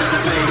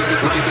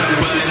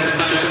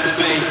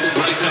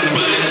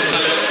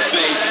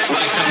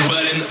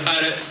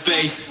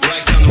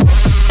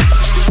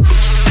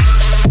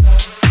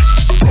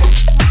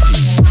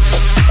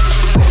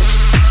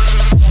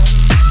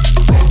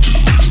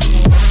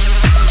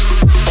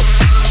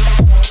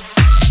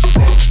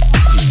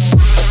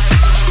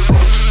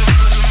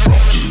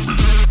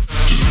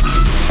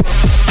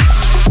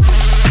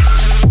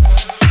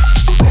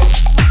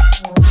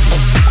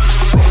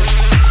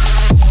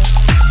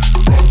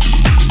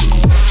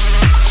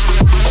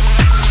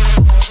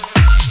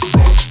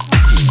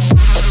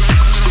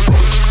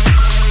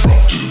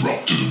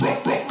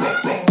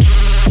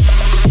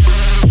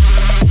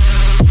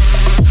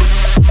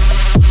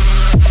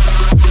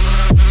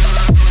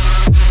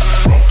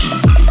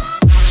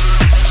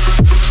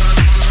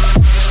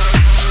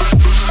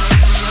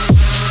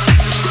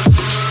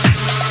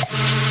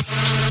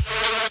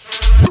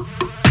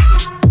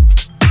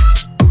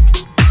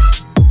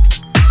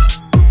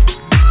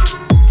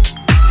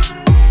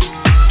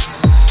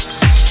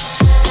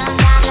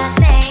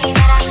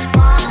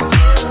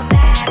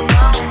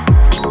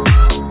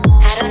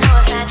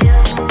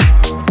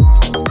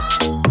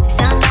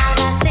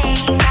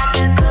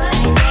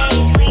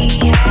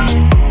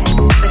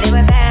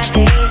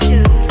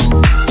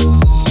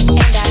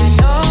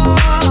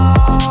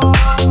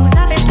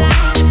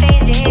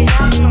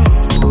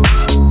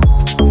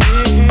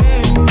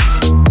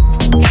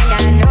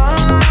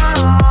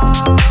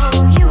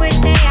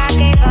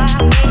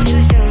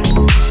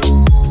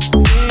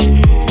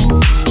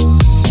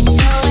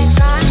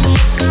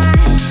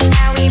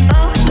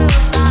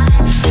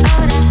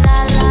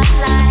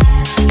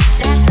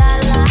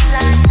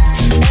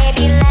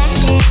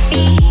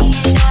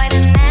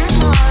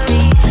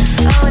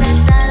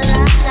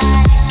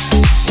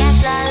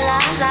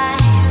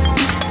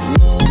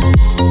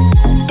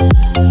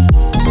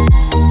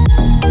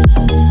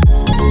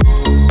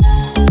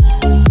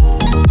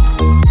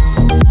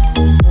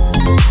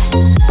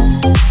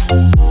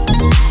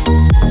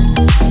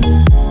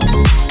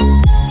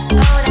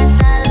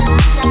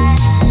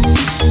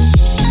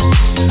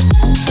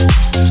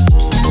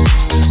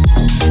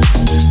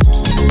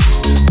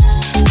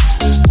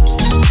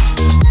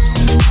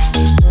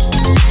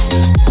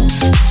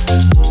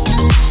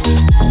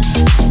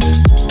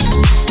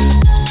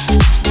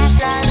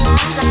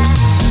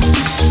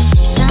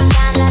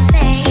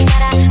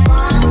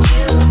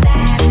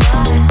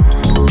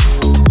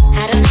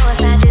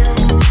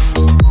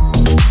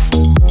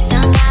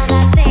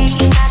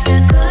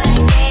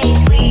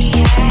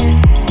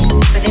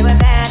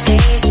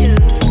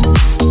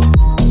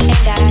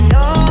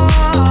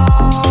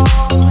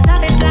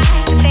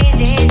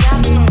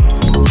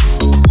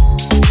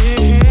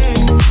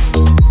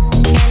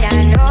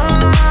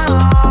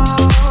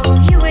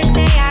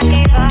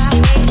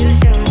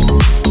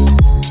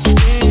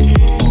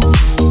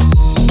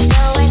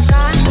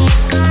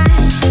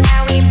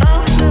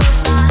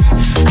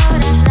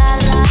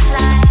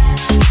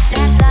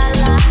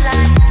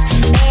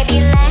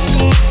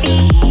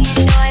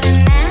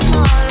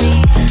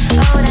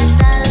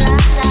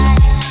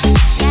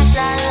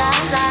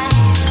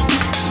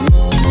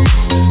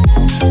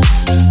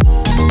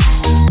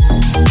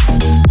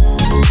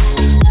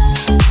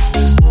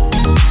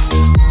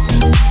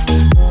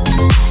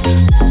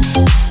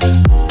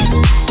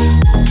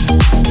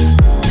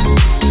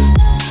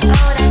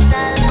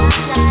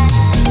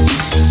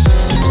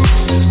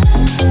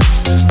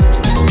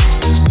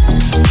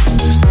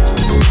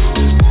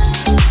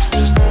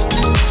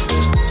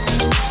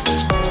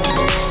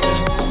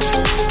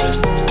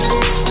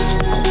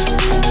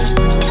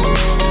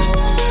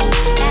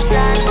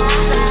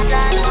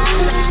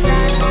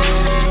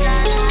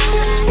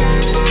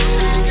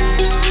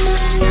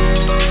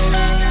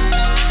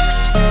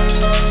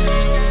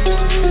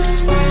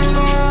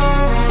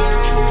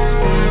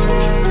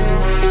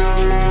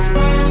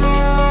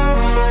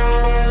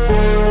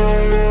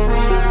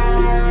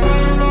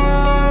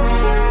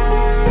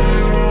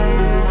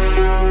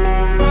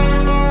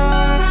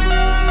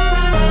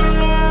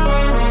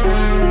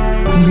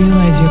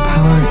 Realize your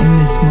power in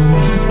this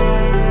moment.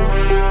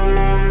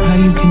 How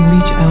you can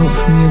reach out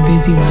from your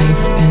busy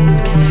life and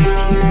connect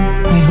here.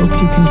 I hope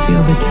you can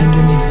feel the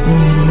tenderness in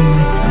meeting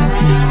yourself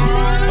now.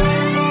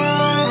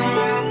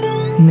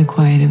 In the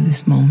quiet of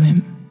this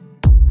moment.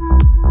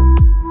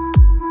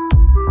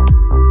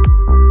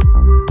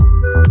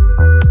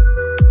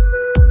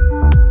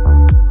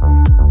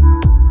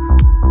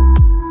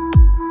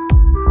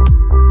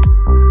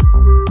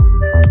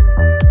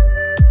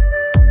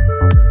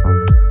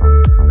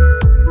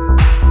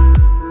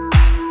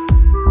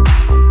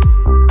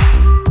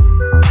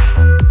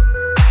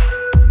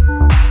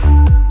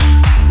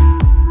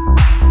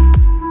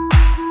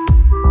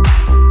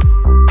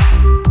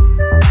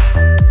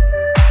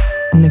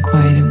 In the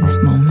quiet of this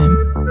moment.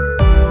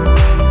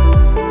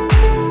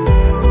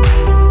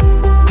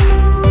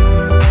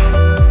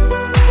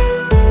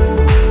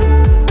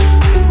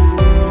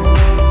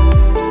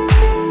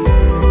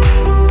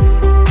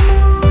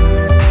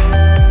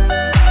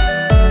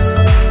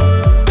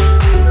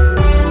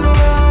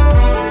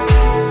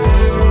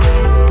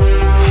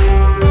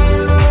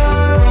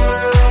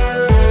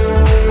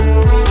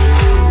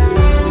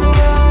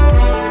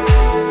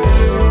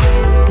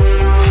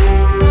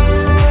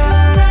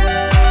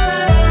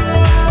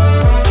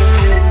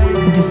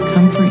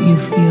 Discomfort you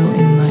feel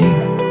in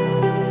life,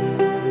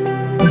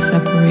 the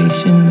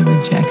separation, the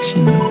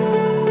rejection,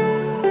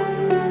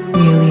 the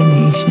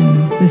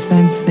alienation, the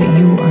sense that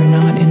you are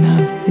not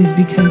enough is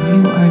because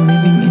you are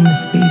living in the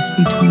space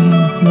between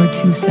your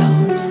two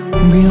selves.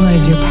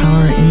 Realize your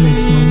power in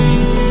this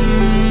moment.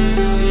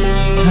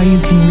 How you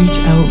can reach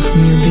out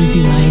from your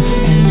busy life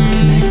and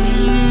connect.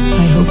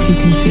 I hope you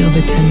can feel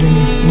the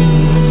tenderness in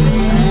meeting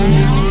yourself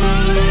now.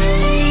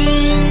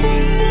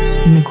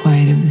 In the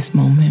quiet of this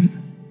moment.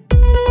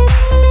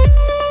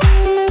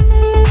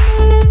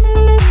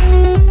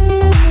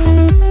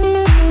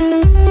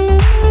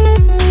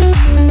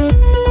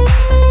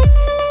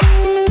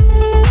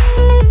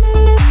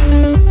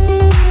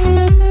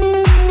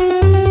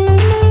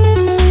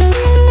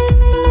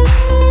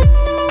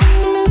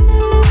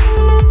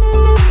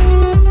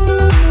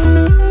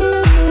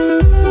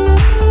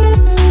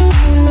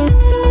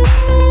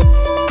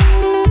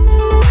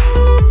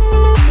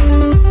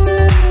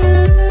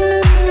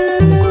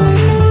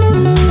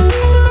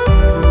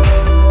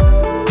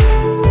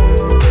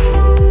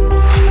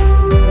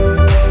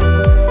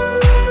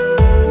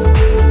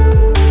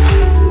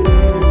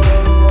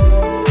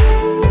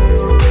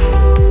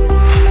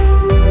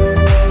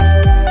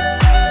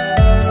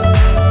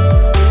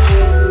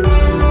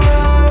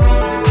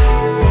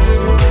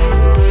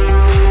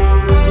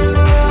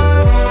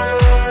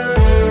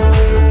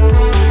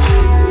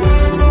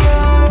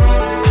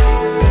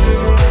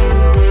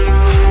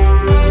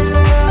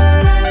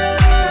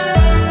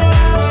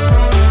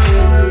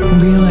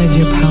 Realize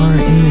your power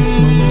in this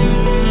moment.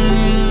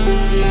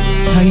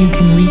 How you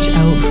can reach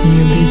out from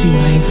your busy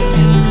life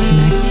and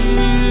connect.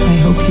 I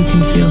hope you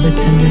can feel the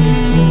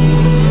tenderness in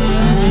meeting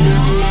yourself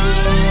now.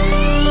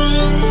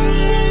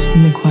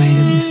 In the quiet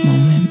of this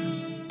moment.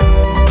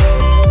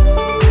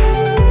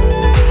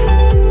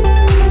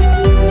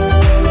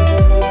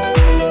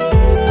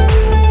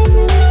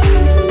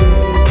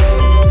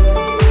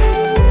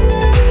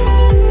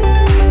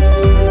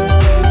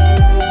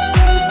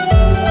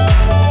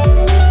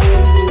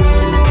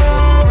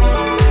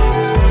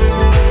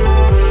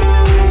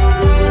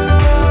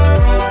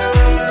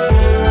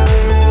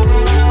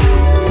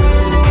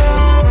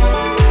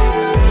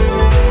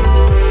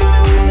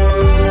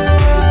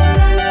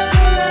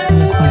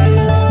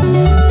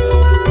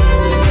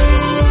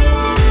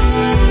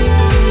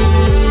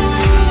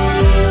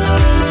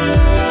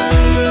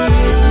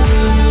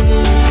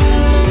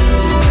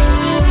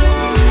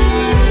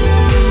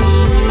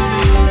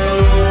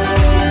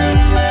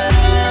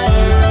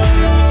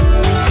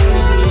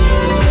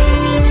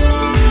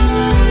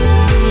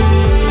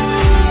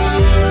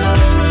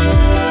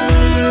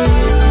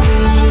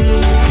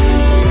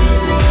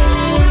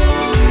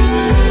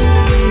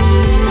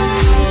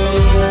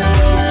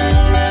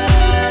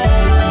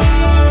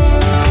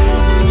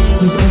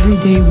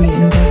 day we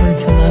endeavor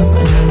to love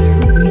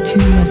another, we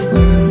too must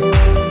learn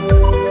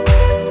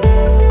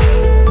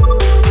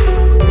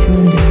to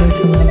endeavor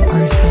to love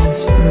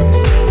ourselves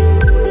first.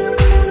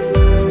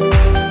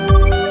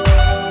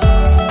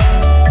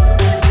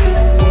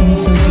 In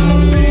so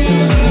doing, we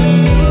fill our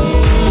own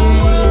needs.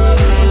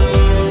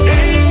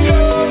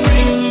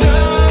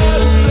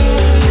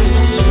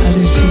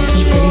 Others who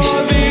so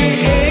graciously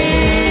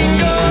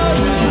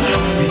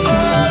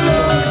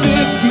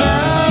this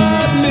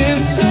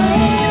madness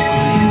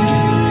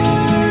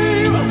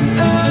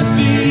at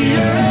the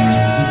edge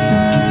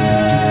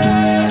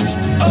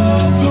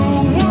of the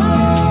world.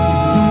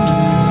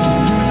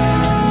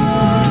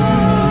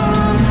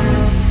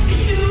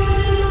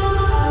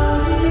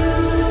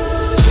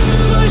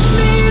 Push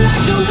me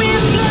like the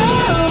wind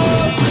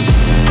blows.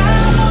 I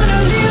wanna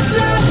live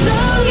life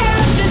long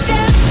after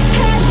death,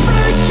 head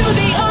first to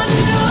the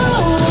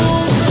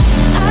unknown.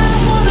 I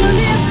wanna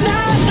live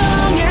life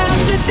long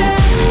after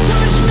death.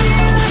 Push me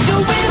like the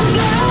wind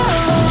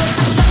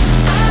blows.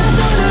 I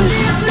wanna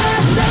live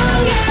life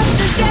long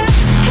after death,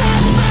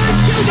 head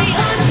first to the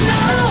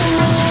unknown.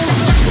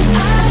 I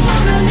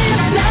wanna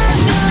live life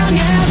long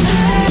after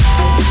death.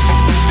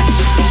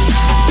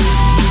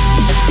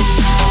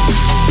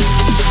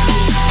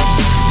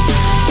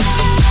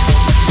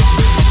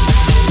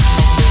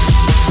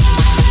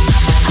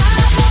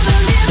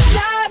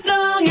 Life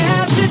long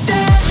after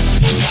death.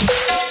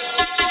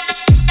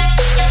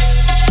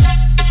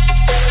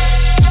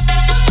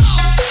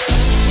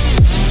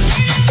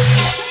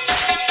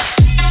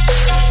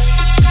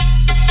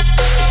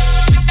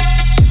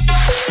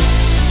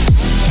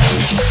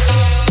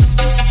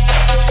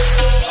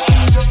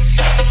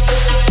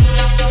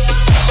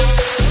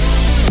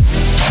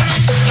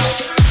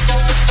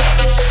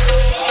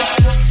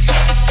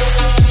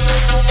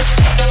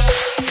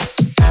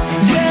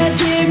 Where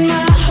did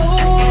my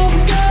hope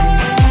go?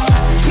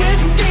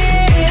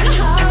 Twisted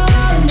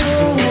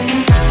hollow.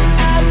 I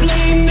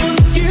blame the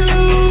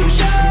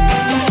future.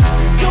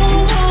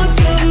 Don't want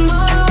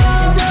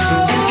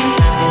tomorrow.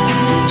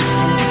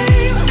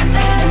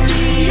 At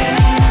the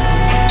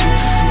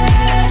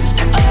edge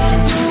of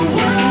the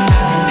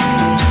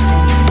world.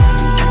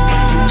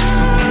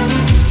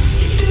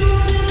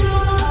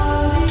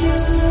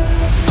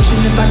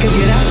 Wishing if I could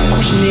get out,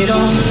 question it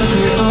all,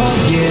 filter it all.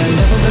 Yeah,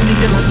 never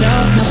believed in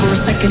myself, not for a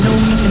second, no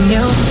nothing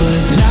else. But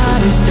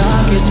light is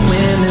darkest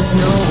when there's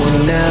no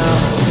one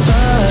else.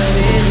 But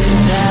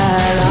isn't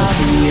that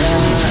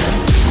obvious?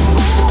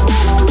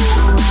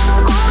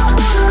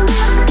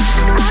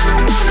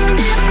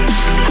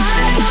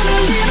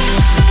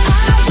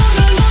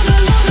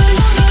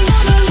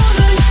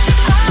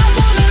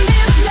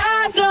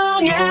 Life long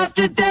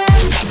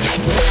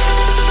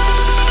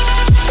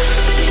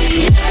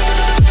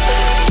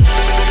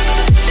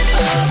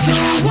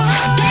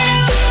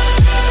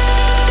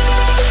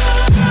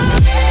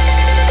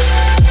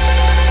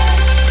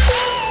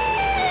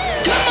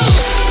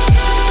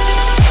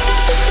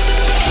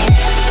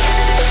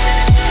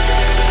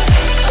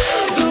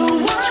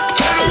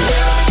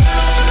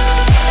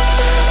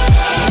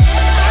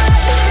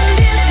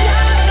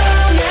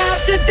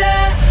after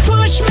death.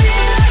 Push me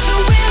like the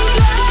wind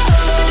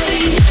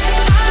blows. I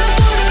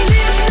wanna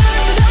live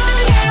life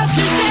long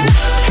after death,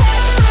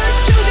 head first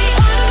to the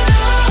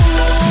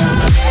unknown.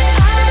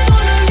 I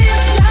wanna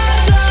live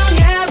life long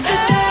after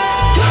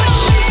death. Push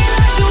me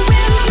like the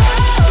wind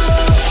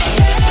blows. I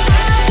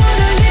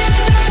wanna live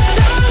life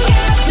long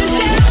after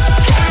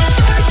death, head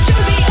first to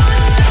the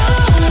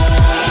unknown. I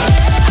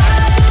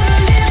wanna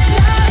live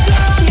life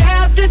long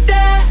after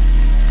death.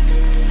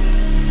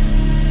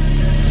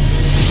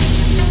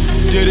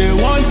 Did it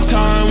one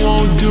time,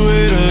 won't do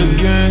it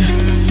again.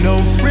 No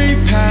free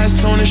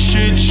pass on the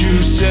shit you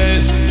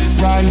said.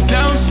 Riding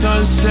down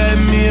Sunset,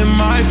 me and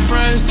my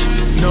friends.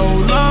 No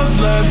love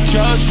left,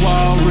 just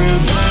wild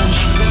revenge.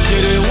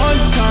 Did it one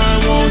time,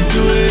 won't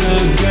do it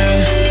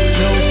again.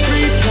 No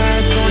free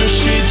pass on the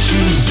shit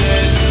you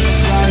said.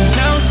 Riding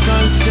down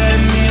Sunset,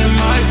 me and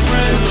my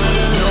friends.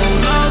 No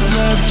love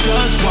left,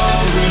 just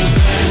wild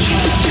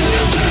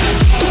revenge.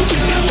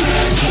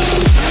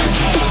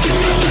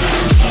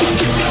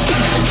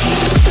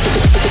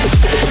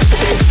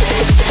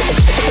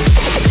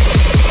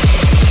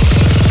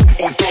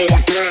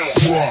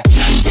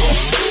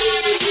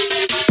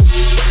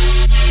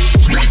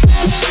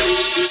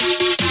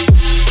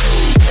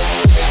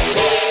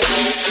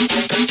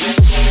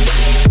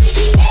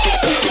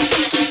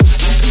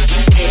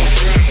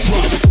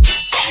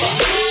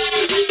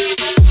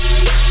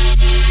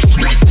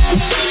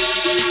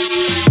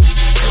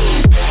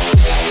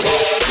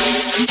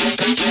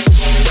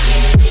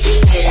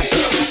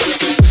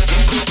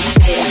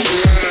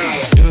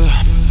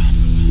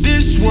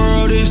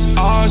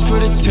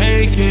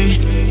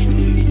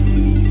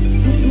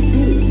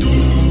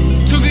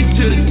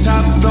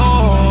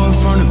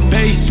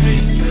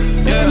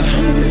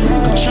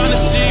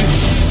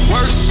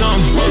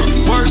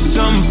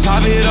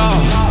 pop it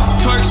off.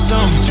 Twerk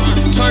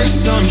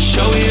some,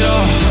 show it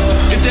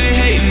off. If they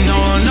hating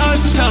on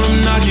us, tell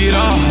them knock it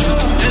off.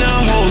 And the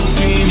whole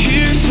team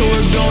here, so so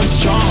we're going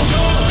strong.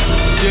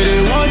 Did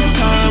it one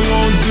time,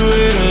 won't do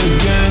it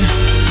again.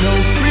 No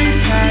free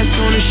pass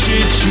on the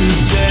shit you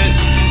said.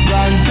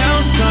 Riding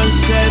down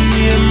Sunset,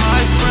 me and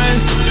my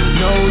friends.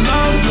 No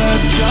love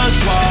left, just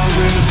wild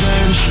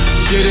revenge.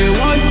 Did it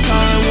one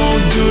time,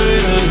 won't do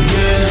it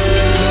again.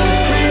 No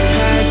free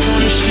pass on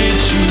the shit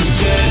you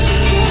said.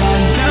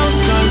 Riding down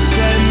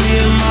Sunset, me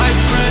and my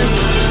friends.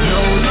 No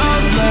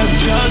love left,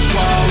 just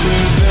wild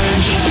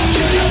revenge.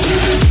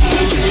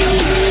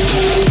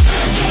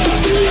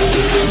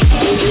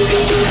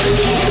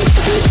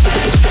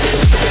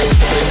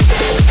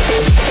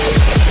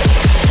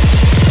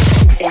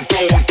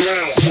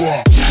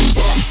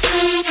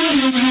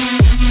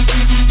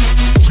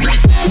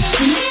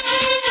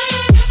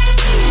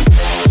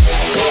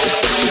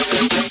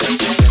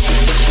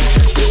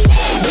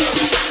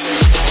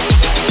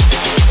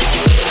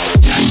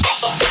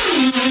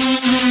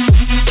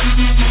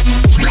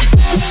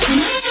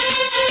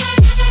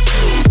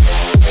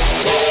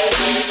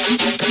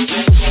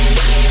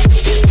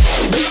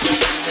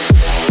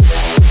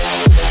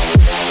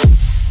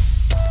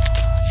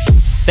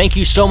 Thank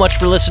you so much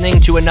for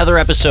listening to another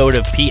episode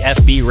of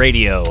PFB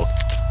Radio.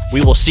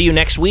 We will see you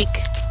next week.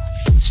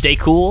 Stay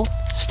cool,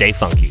 stay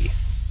funky.